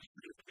of your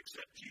spirit,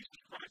 accept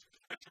Jesus Christ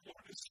as your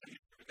Lord and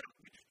Savior.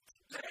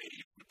 Today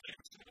is the day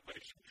of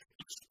salvation.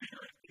 The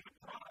Spirit and the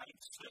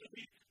bride say,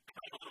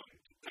 come,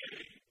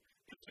 today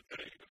is the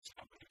day of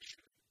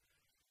salvation.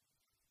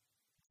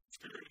 The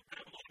Spirit of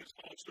Babylon is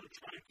also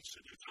trying to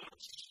seduce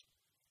us.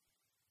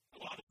 A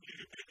lot of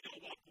you may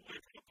walk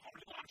away from the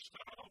party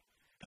lifestyle,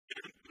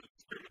 and the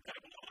Spirit of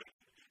Babylon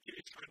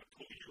is trying to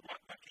pull you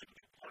right back into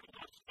the party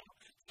lifestyle.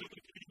 So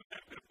that you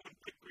have one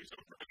victories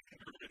over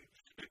anger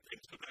and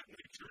things of that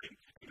nature, and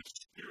the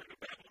Spirit of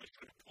Babylon is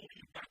trying to pull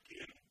you back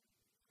in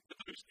to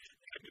those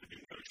negative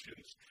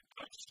emotions.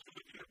 Some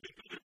of you have been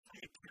delivered from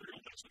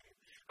materialism.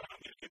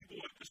 And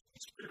boy, the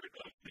Spirit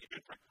of the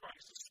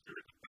Antichrist, the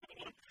Spirit of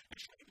Babylon,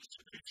 is trying to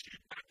seduce you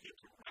back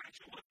into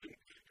rationalizing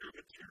your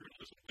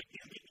materialism. But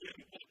in the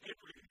end,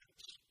 whatever it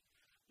is,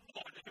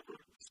 whatever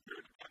the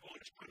Spirit of Babylon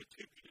is trying to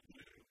tempt you to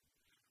do,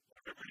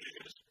 whatever it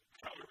is,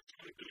 however it's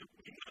going to do,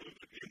 we know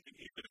that in the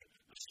end,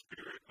 the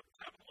spirit of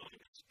Babylon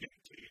is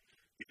empty.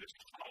 It is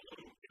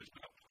hollow. It is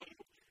not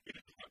hope. It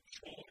is not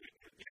joy.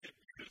 And it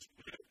is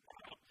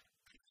without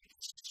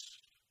peace.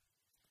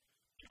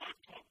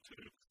 I've talked to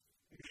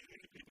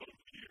many people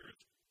over the years,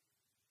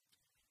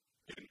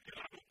 and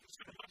I don't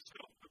consider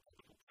myself a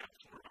biblical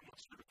pastor. I'm not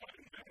certified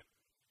in that.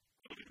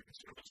 I don't even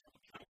consider myself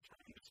a counselor.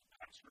 I'm just a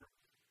pastor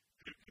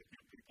who can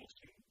give people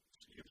some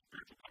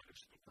spiritual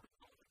guidance to the Word of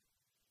God.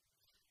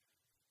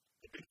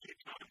 But many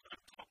times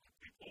I've talked to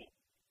people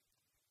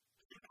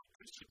who have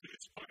been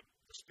seduced by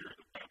the spirit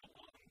of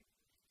Babylon,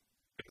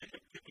 and they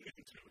have given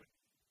into it.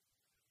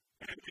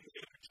 And they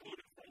have enjoyed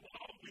it for a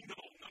while. We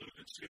all know that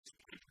it's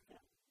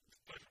pleasurable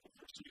for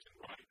a season,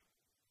 right?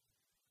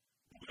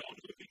 We all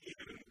know the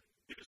end,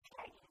 it is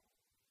hollow.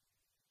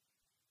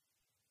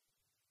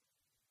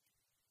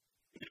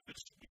 And it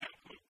is without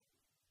hope,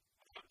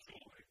 without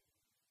joy,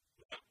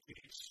 without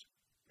peace,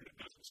 and it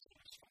doesn't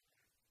satisfy.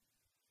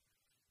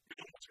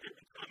 Almost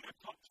every time I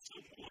talk to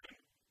someone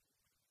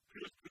who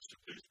has been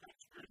seduced by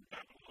the spirit of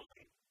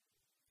Babylon,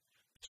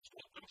 this is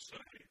what they'll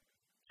say.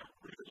 I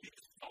really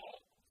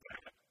thought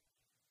that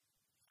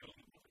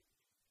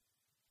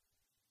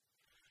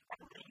I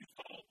really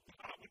thought that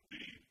I would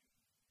be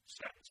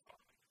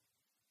satisfied.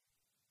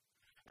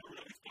 I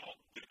really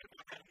thought that if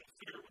I had an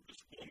affair with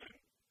this woman,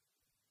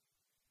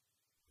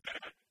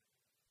 that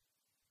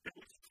it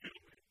would fulfill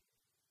me.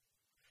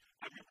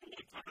 I remember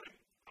one time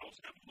I was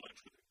having lunch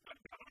with a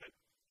guy,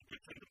 a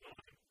good friend of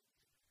mine,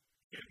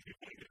 and he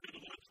wanted me to go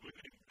to lunch with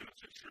him, and I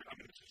said, sure. I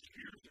mean, this is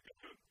years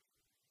ago.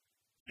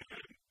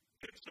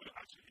 And so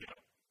I said, yeah.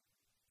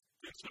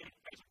 And so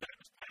as a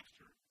Baptist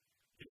pastor,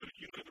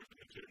 you know there's an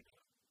agenda.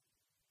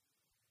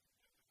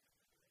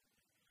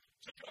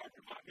 So God,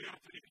 you might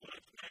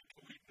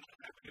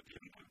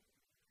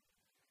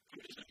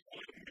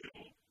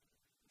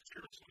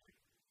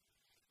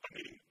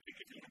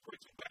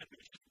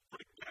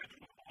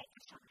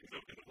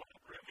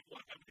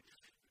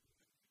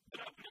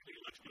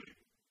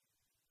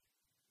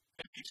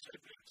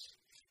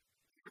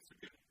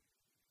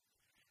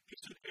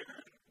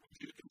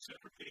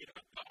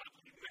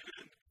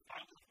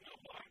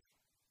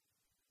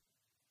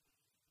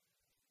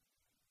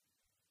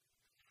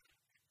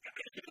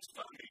it's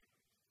funny,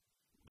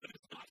 but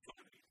it's not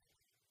funny.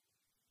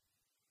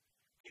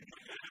 A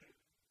man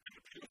and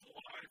a beautiful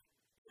wife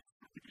with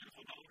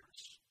beautiful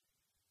daughters.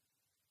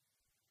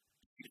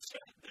 He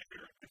sat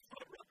there in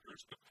front of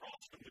Rutgers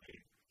across from me,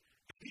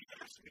 and he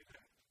asked me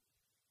that.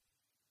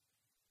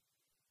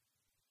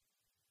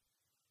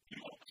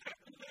 You know what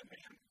happened to that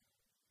man?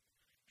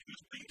 He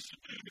was being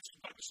seduced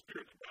by the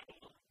spirit of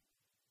Babylon.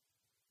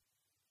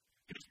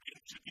 He was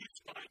being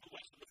seduced by the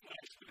lust of the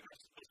flesh, the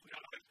lust of the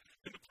eyes,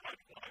 and the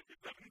pride of life, and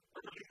that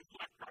burning of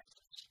black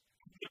crisis.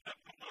 That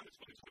Babylon is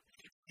what he's like.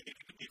 He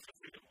needed to be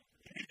fulfilled.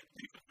 He needed to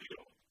be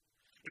fulfilled.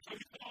 And so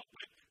he thought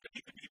that he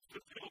could be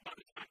fulfilled by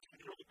the time he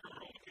was a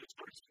girl, and he was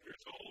 36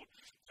 years old.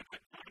 At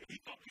that time, he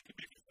thought he could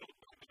be fulfilled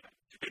by that.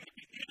 And he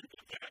began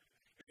with that.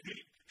 And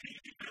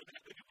he found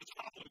out that it was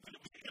hollow, that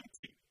it was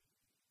empty.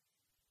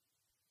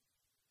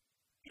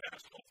 He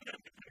asked the whole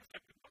family to be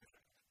affected by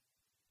that.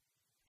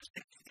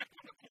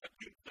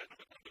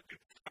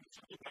 I'm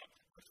talking about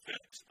the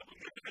effects of a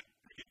man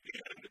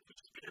began with the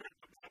spirit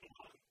of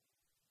Babylon.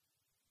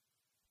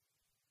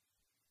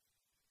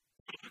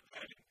 Look at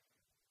that.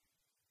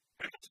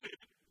 And I said,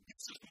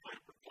 this is my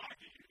reply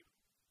to you.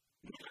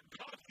 Will a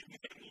godly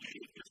man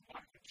leave his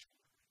wife and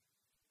children?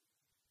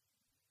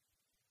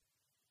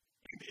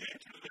 And the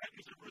answer to that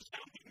is a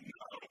resounding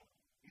no.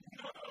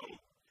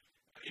 No.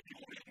 If you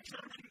want it in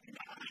German,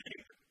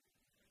 nein.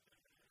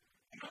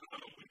 No,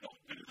 we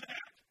don't do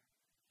that.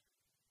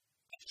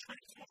 That's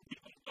transformed. We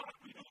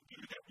don't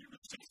do that. We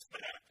resist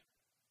that.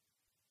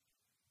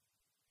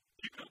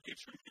 You go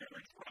get your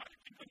marriage right.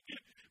 You go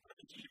get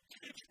your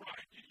kids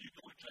right. You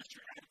go adjust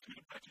your attitude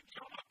about your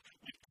job.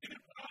 You get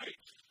it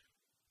right.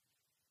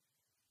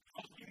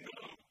 Because we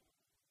know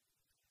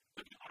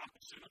that the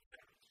opposite of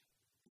that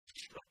is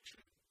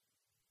destruction.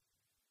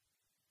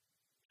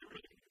 It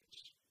really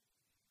is.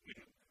 We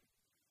know that.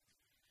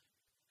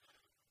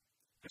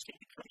 And so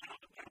we come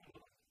out of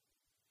Babylon.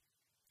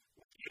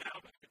 We get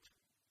out of it.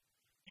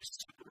 We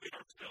separate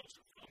ourselves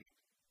from it.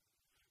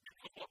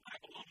 Because what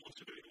Babylon wants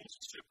to do, it wants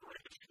to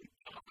separate us from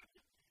God.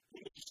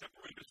 It wants to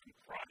separate us from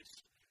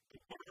Christ, the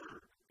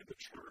Word, and the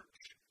church.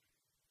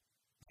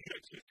 The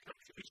next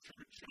instruction is to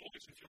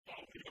rejoice. If you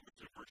follow me over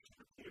to verse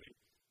 20.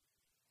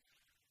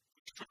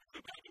 The church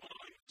of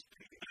Babylon is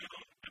coming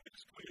down, and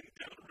it's coming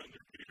down around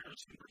their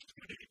ears in verse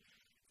 20.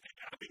 And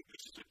I think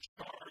this is a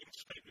jarring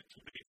statement to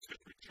me. It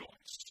says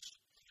rejoice.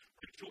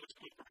 Rejoice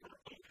over her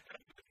own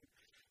heaven.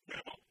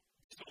 Now,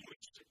 someone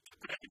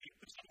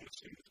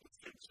seems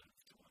offensive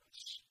to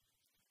us.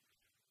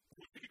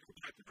 We need to go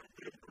back and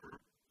remember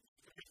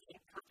the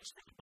whole purpose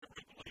of the book of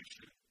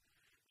Revelation.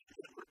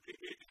 Remember,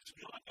 it's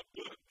not a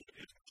book that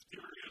is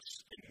mysterious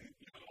and,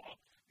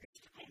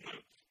 mystical. No,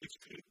 it's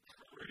to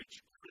encourage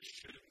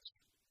Christians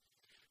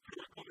who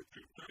are going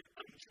through very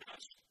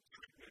unjust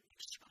treatment,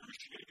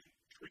 excruciating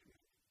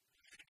treatment.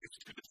 It's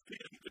to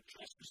defend the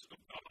justice of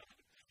God.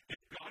 If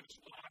God is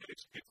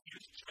wise, if He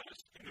is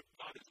just, and if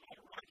God is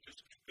all righteous,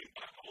 then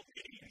by all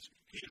means,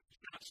 He is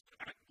just to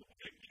act the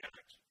way He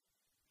acts.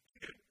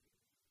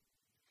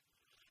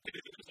 And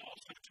it is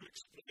also to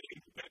explain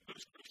that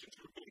those Christians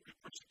who are going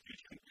through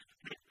persecution,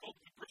 who have gone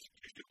through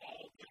persecution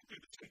all through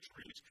the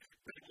centuries,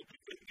 they will be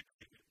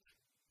vindicated.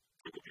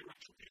 There will be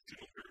retribution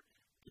on their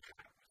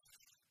behalf.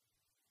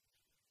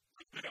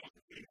 Now,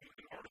 in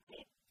an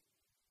article,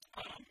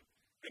 and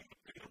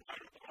the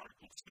writer of the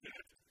article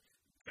said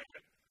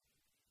that,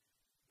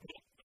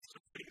 well,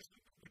 some things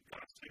that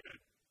God said,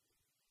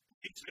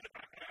 He said,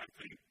 I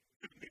think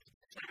it needs to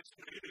be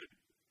assassinated,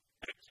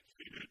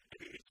 executed, and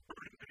it needs to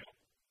burn in hell.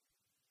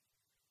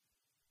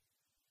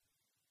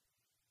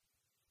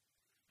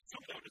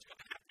 Somehow I just got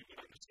happy when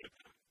I understood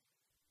that.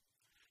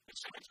 It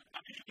sounds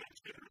like you don't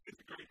consider it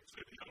the great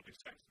city, he ought to be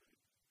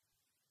assassinated.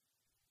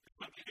 If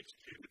not be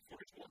executed for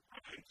his war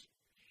crimes,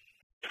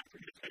 after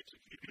he is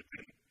executed,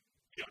 then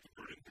he ought to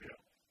burn in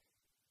hell.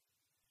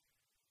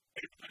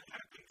 And if that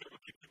happened, there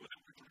would be people that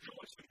would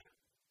rejoice in that.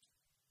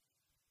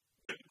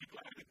 They would be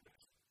glad in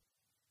that.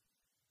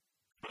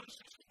 Brothers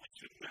and sisters, we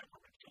should never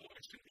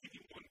rejoice in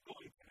anyone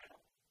going to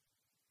hell.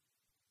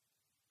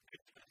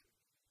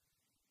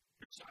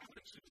 Your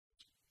silence is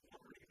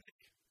worrying me.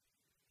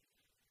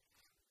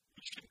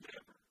 We should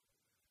never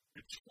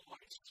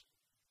rejoice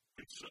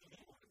in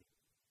someone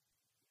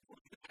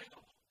going to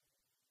hell.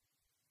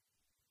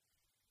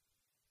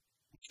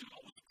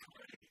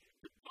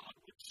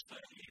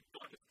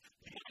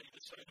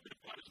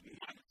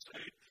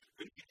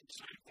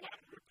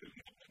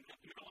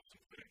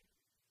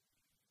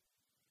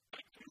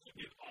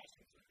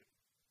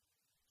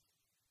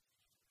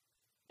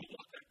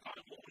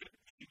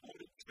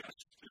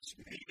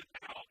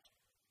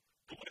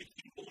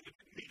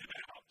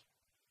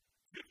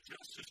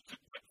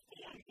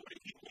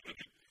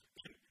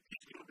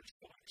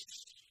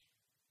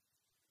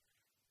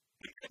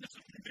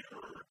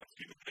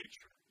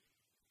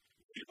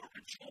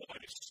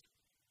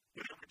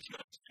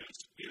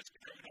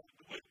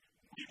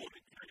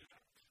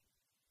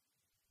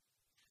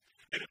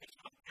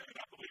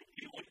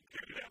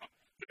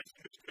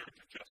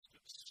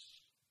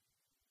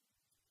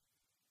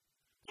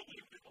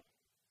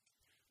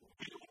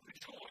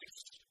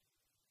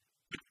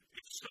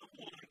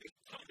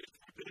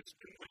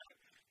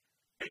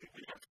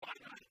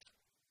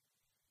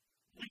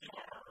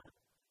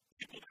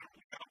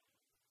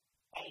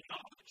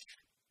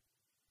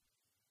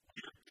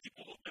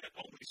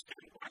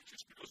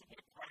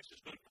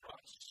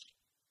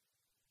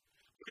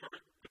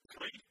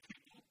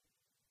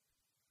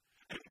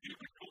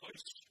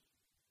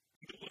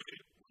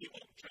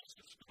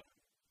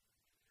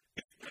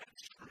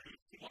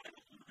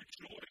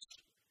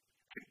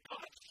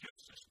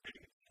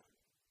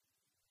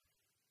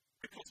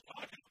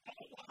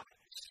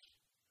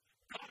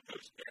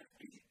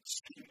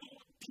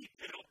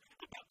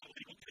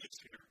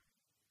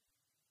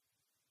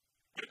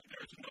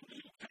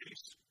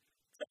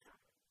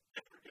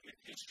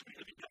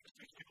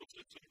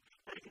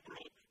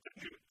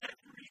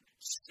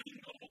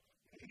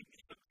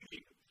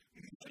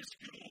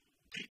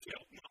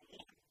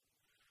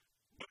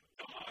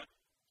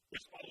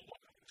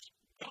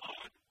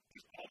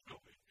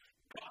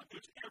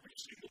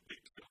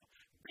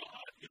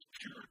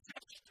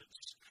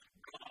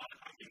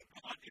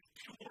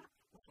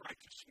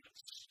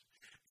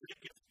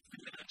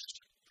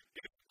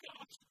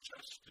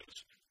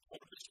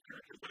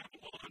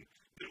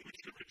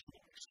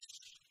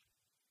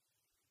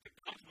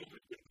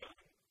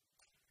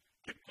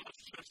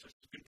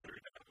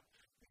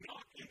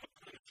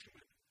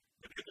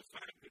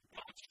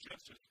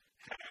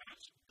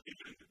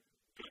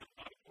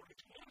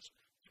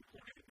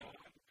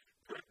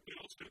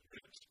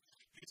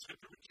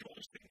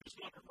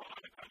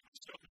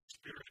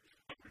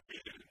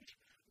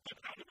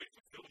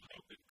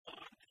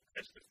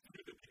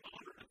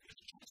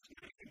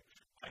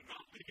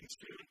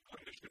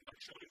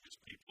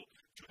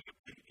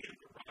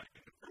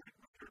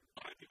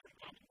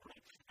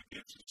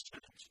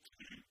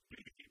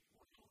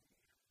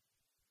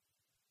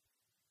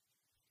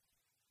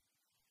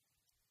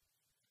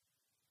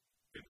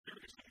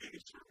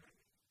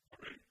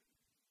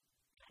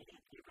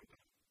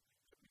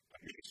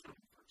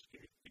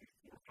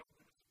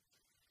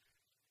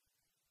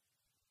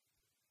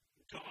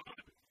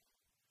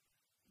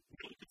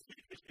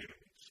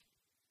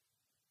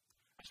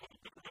 all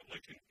that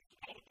Revelation is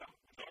all about.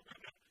 We're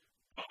talking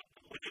about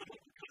the Lamb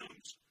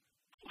overcomes,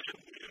 the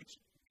Lamb wins,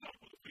 God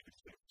will defeat his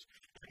enemies.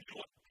 And you know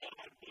what?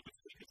 God will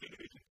defeat his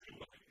enemies in two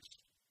ways.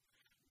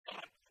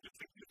 God will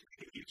defeat his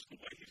enemies the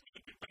way he's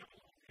going to do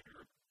Babylon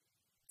here,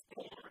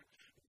 or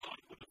God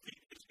will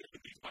defeat his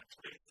enemies by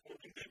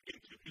transforming them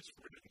into his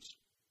friends.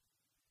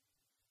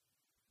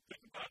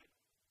 Think about it.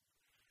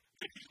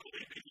 If he's going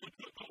to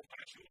do it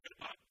old-fashioned way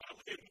by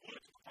laying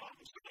wood to the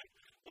promised land,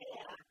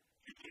 or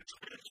he can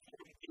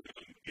transform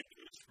them into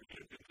his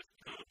friends, and this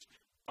comes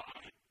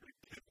by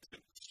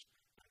repentance.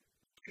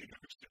 Can you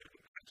understand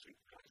and asking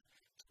God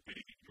to be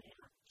your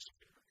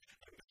Savior?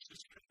 And this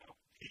is how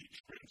he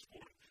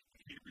transformed,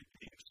 he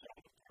redeemed Saul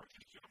of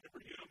Tarsus. You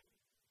remember him?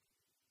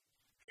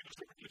 He was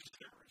a religious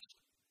terrorist.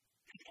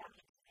 He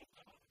martyred the whole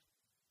time.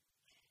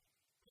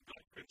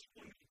 God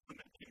transformed him when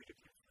that came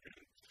into his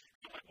friend.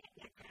 Like what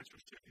one pastor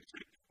said, he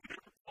said,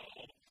 whenever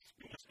Paul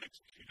was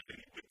executed and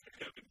he went to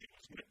heaven, he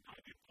was met by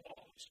the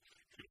applause.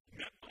 He was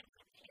met by the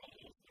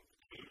applause of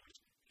those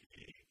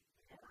he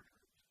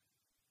martyred.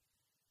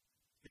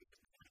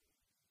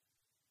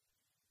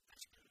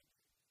 That's good.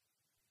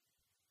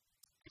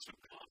 So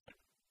God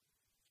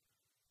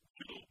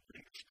will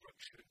bring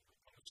destruction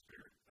upon the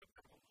spirit of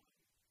Babylon.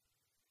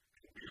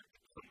 And we are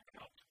to come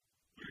out.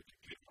 We are to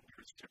get from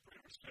here,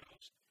 separate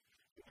ourselves.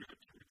 We are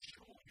to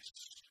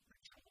rejoice.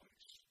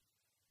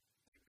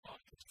 God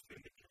has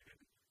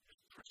vindicated, has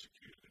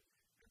persecuted,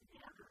 and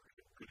martyred,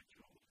 and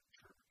ridiculed the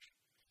church.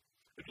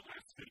 And the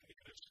last thing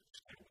is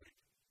stay awake.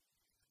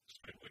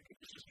 Stay awake.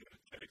 And this isn't in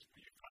the text,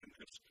 but you find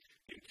this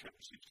in chapter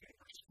 16,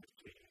 verse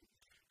 15.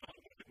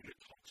 When it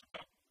talks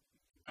about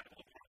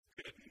Babylon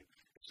Armageddon,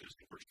 it says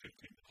in verse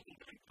 15, the whole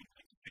man who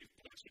comes to these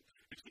places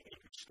is the one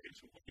who stays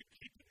awake,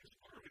 keeping his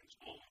garments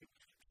on,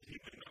 that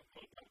he may not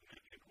go out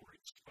naked or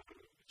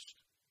exposed.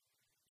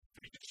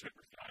 Ephesians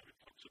chapter 5, it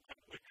talks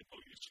about waking, O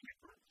you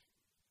sleeper.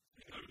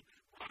 You know,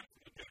 right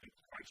from the dead,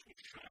 Christ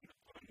will shine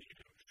upon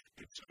you.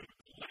 And so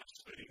the last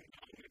thing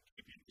I want to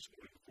give you this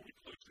morning before we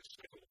close this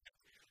segment,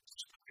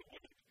 stay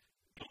awake.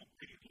 Don't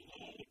be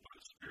lulled by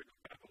the spirit of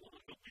Babylon.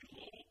 Don't be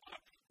lulled by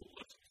the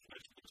lust of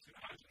flesh, lust of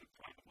eyes, and the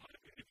pride of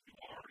life. And if you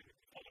are, and if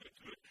you fall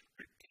into it,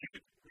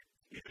 repent,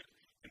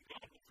 and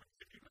God will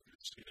forgive you of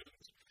your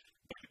sins.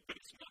 But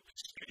it's not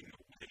just staying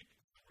awake.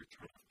 The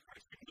return of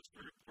Christ is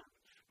very important.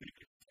 We need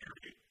to be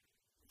very,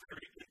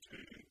 very in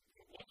tune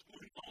with what's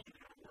going on in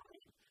our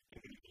world. And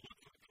when you look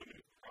for the coming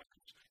of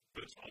Christ,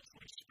 but it's also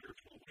a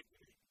spiritual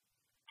awakening.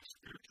 A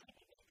spiritual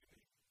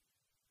awakening.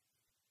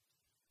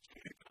 So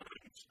many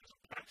times, as a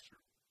pastor,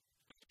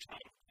 as a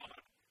child of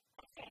God,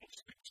 I fall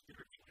asleep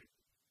spiritually.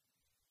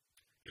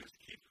 And as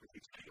Keith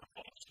Green saying, I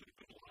fall asleep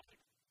in life.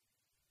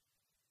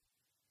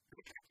 And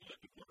we have to let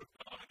the Word of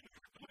God, and we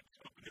have to let it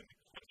open into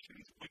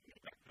questions wake me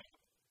back up.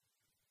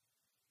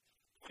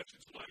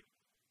 Questions like,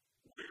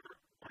 where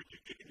are you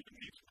getting your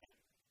needs from?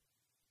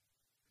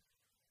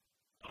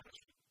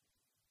 Honestly.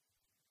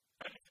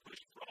 I have a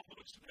question for all of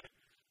us today.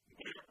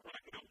 Where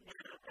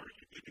are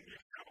you getting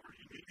your, how are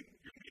you meeting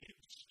your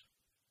needs?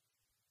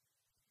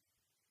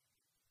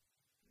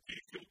 Do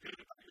you feel good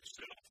about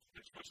yourself?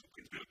 That's what some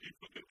things do. Do you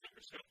feel good about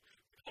yourself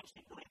because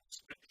the world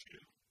respects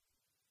you?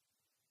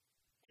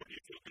 Or do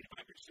you feel good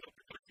about yourself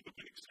because you have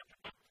been accepted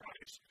by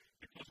Christ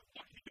because of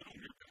what he did on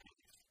your behalf?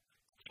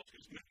 Because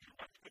his ministry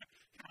right now,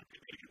 God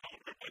can make it all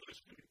right by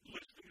listening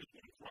is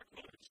one of rock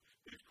lives.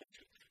 But his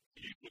question, do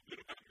you feel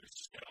good about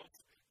yourself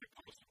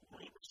because the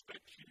world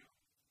respects you?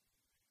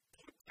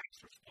 What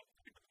pastors want to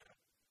think of that?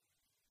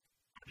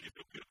 Or do you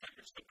feel good about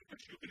yourself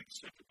because you've been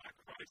accepted by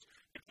Christ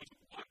because of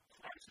what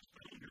Christ has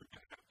done on your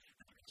behalf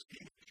and because he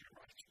makes you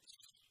righteous?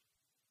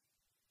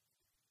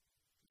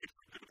 Do you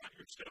feel good about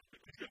yourself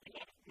because you have a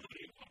lot of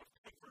money, a lot of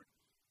comfort?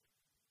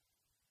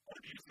 Or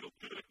do you feel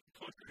good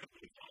because your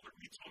Heavenly Father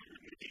meets all your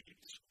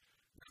needs?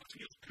 Because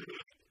he is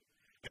good,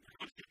 and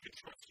because you can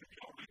trust him,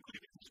 you already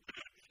believe he's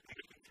good, and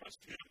you can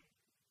trust him.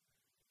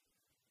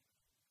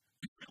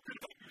 You feel good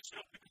about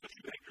yourself because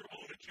you have your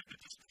own agenda,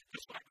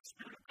 just like the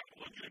spirit of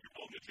Babylon, you have your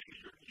own agenda,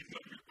 you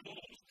know your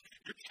goals,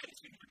 you're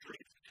chasing your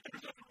dreams, and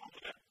there's nothing wrong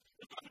with that.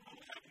 There's nothing wrong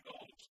with having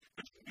goals.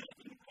 There's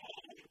nothing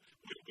wrong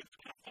with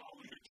kind of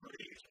following your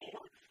dreams, or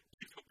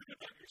you feel good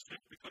about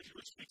yourself because you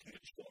are seeking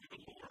the joy of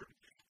the Lord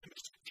and the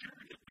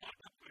security of God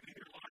that put in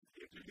your life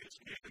into his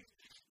hands.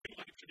 And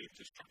like James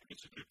is trying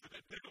to do for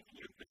that day of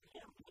living the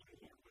Lord with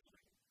me.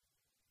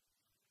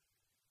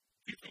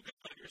 You feel good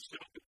about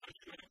yourself because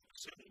you have a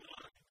sound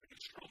mind and a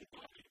strong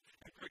body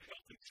and great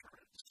health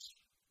insurance.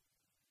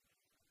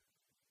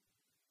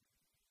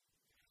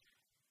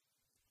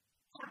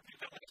 Or if you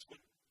have that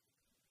one,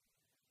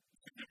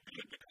 you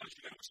feel good because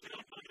you have a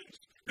sound mind.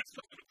 That's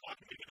not going to apply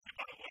to me today,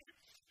 by the way.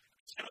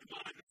 Sound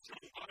mind and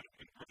strong body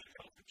and great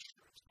health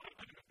insurance. I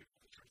don't know if it's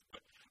insurance,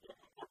 but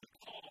or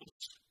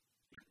because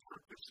your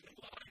purpose in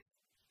life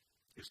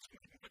is to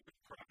commit with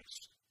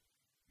Christ,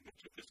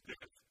 much of his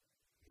death,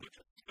 much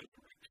of his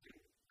resurrection,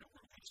 that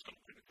we're going to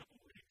celebrate in a couple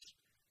of weeks.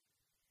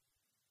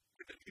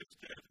 And that his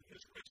death and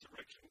his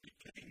resurrection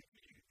became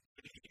you,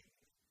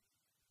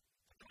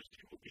 because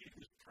you will be in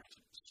his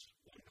presence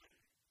one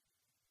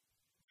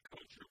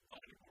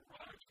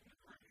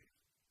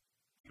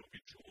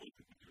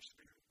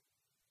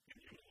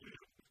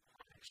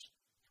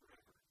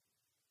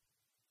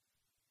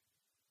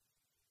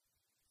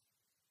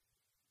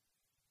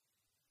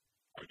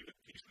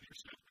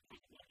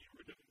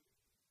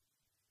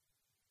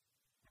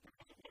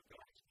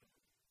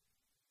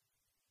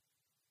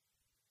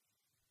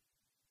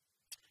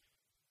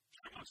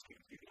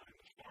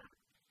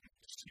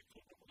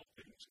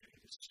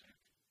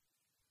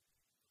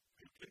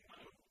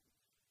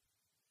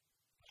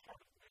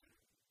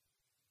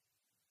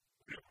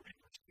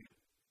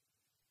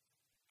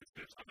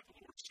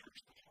Lord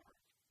search the heart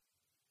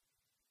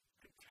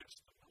and test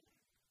the mind.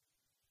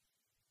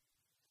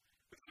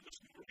 And so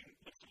this morning,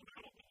 let's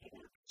allow the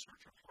Lord to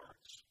search our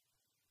hearts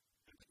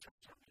and to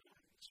test our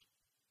minds.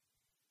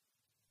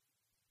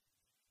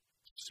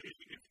 See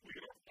if we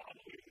are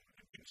following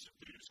and being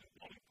seduced and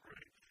want to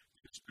pray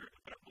to the Spirit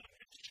of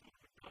Babylon and the children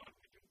of God.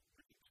 We can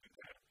do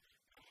that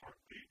in a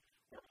heartbeat.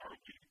 Or are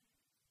we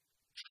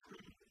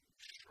truly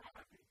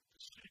striving to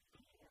seek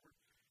the Lord?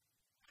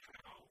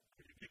 How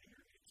are you getting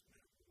your needs met?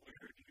 Where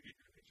do you get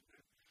your needs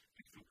met? Do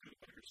you feel good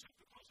about yourself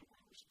because the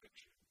world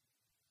respects you?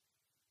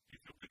 Do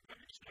you feel good about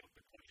yourself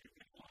because you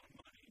get a lot of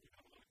money and you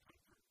have a lot of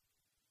comfort?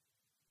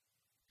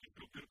 Do you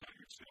feel good about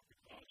yourself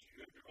because you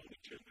have your own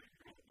agenda,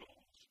 your own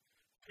goals,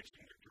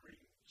 chasing your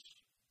dreams?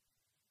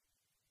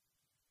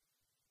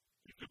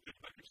 Do you feel good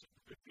about yourself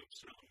because you feel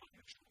sound like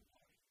a true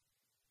life?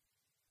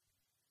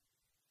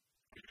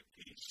 Are you at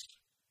peace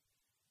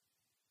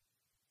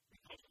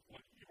because of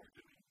what you are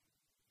doing?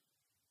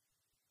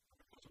 Or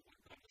because of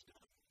what God has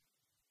done?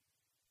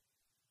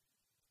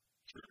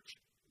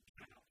 Church,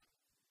 get out.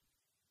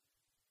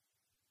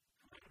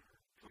 Come to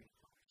Christ. Come to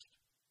Christ.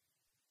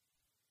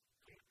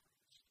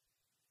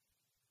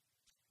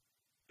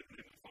 In the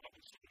name of the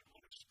Father, Son, and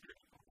Holy Spirit,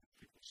 all the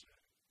people say,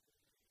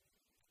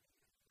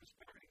 let's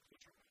bow and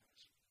close our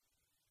eyes.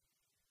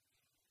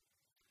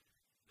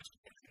 This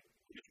morning,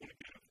 we just want to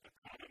give a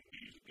common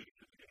needs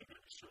at the end of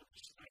every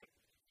service that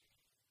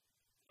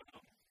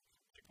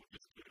people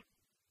just to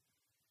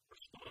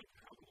respond to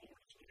how the Lord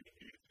is leading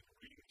you in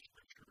reading the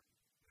Scripture and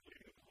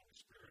leading of the Holy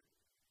Spirit.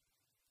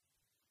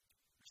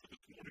 So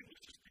this morning,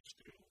 let's just be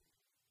still.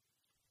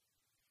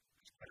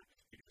 Let's pray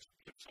with you. Just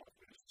get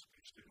softly, let's just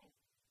be still.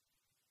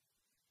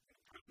 And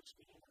praise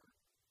the Lord.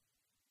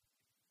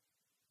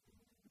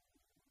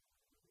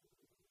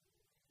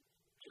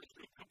 Let's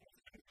do a couple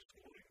of things this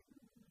morning.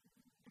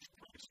 Let's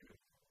praise Him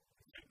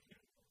and thank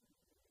Him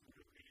for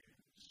who He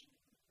is,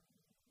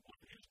 what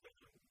He has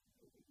done,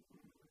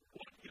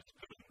 what He has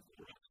done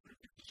for us through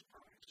Jesus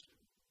Christ.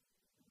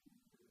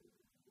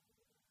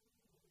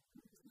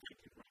 Thank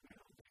Him right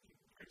now. Thank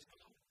Him. Praise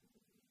God.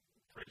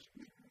 Praise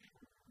Him.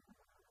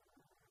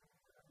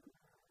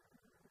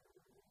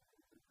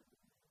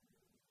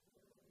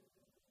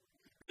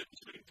 At the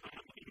same time,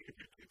 I mean, if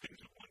you do things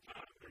at one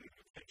time, they're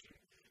not attention.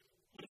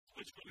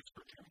 Let's really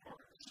search our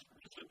hearts.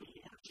 Let's let the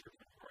Lord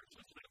search our hearts.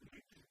 Let's let Him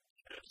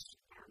test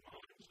our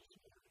minds this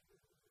morning.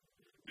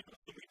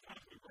 Because so many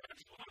times we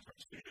rationalize our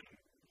sin,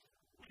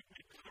 we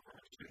cover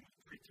our sin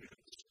with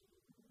pretense.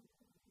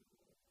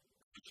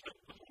 Let's let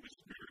the Holy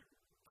Spirit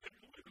take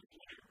away the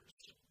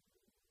layers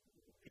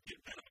and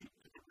get down to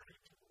the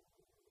root,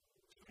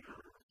 to the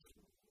nerve,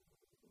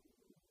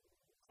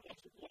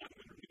 what's the line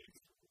underneath.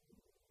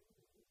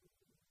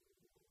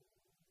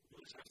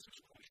 Let's ask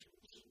these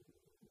questions.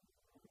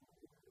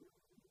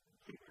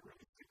 Who am I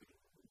really thinking?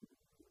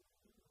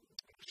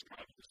 I'm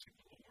striving to seek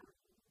the Lord.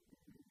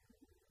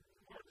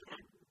 Or do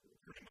I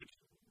pretty much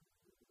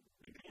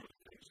ignore the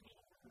things of the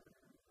Lord?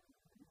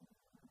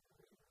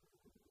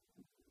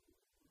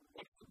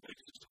 What is the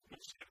basis of my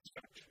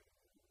satisfaction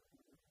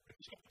and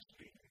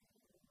self-esteem?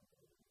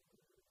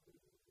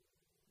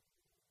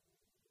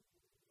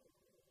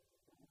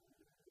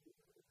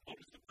 What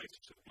is the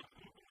basis of my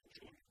hope and my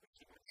joy? Is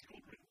it my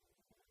children?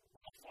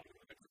 My father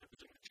and my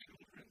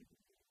children?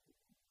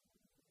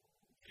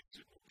 Is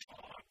it my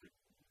job that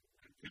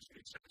gives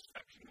me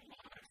satisfaction in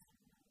life?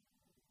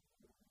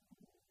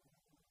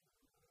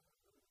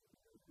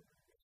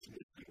 Is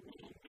there anything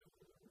wrong with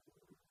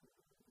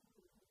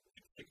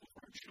thinking of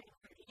our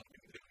children and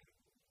loving them?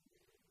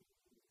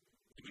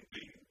 Even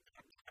being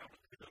proud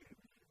of them,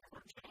 of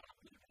our job,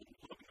 and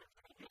loving our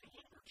child, and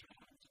love our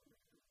child.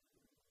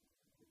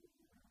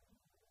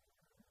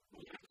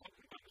 What I'm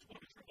talking about is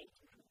what is your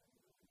ultimate?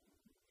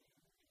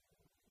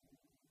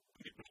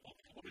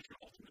 What is your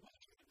ultimate?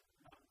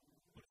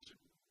 What is it?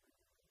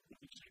 What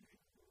is it?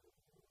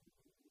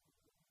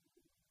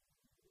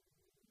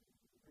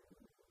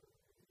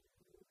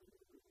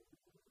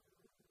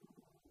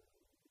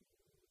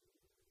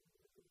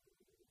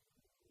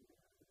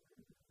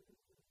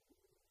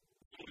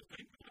 The only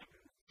thing that I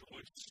can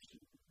rejoice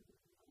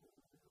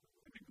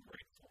and be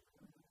grateful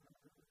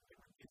and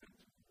repent and repent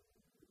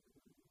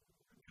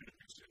of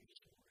your sin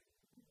this morning.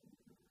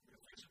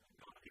 Confess it to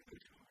God in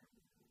who you are.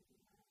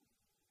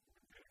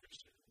 Repent of your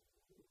sin.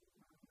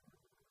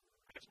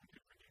 Ask Him to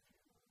forgive you.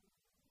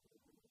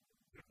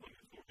 And when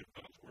you forget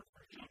God's word,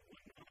 1 John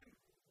 1:9,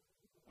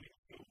 we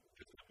know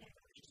just that one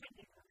verse, just that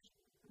one verse.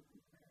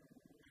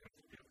 You have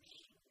to forgive us.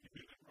 You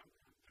do that right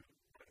now. Do it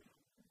right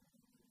now.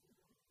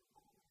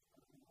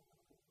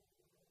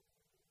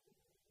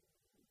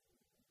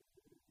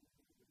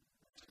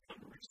 It's a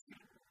reason.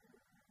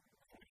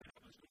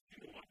 You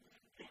know what?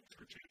 You know what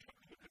church is? I'm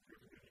going to have to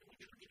know what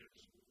church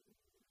is.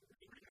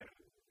 It's rehab.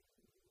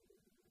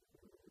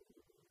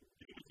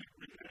 You know, think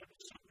rehab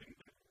is something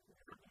that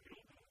Miracle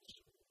Meal does.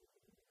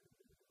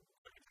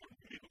 Like you come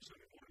to meal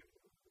Sunday morning,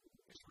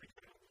 it's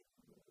rehab.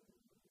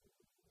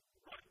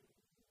 Right?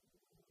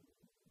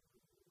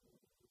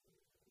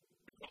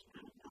 Because we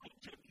were world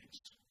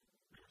junkies.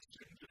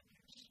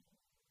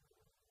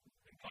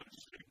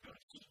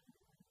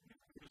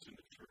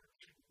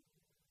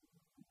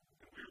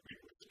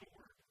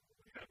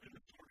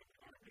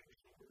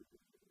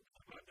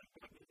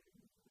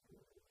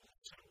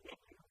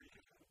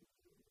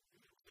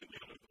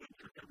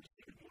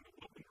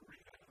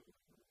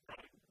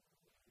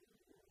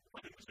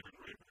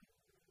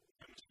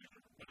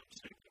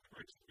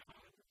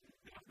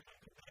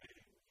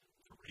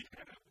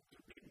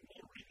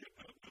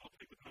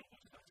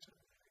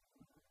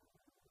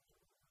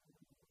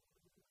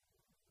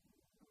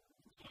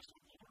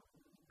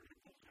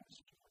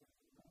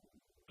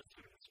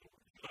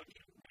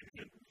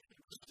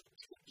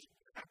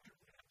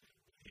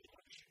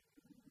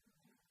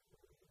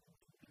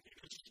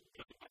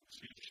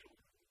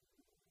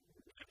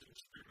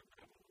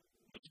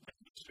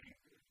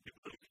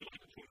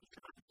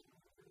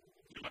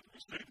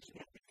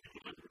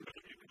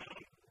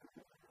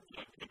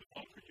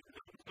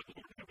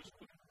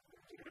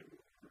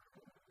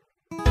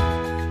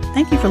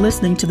 Thank you for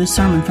listening to this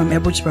sermon from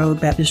Edwards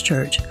Road Baptist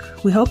Church.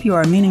 We hope you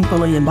are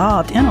meaningfully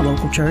involved in a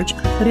local church,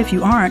 but if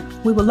you aren't,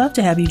 we would love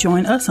to have you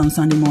join us on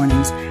Sunday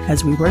mornings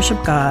as we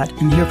worship God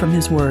and hear from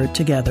His Word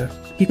together.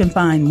 You can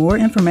find more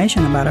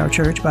information about our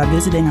church by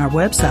visiting our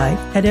website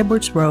at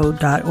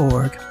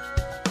edwardsroad.org.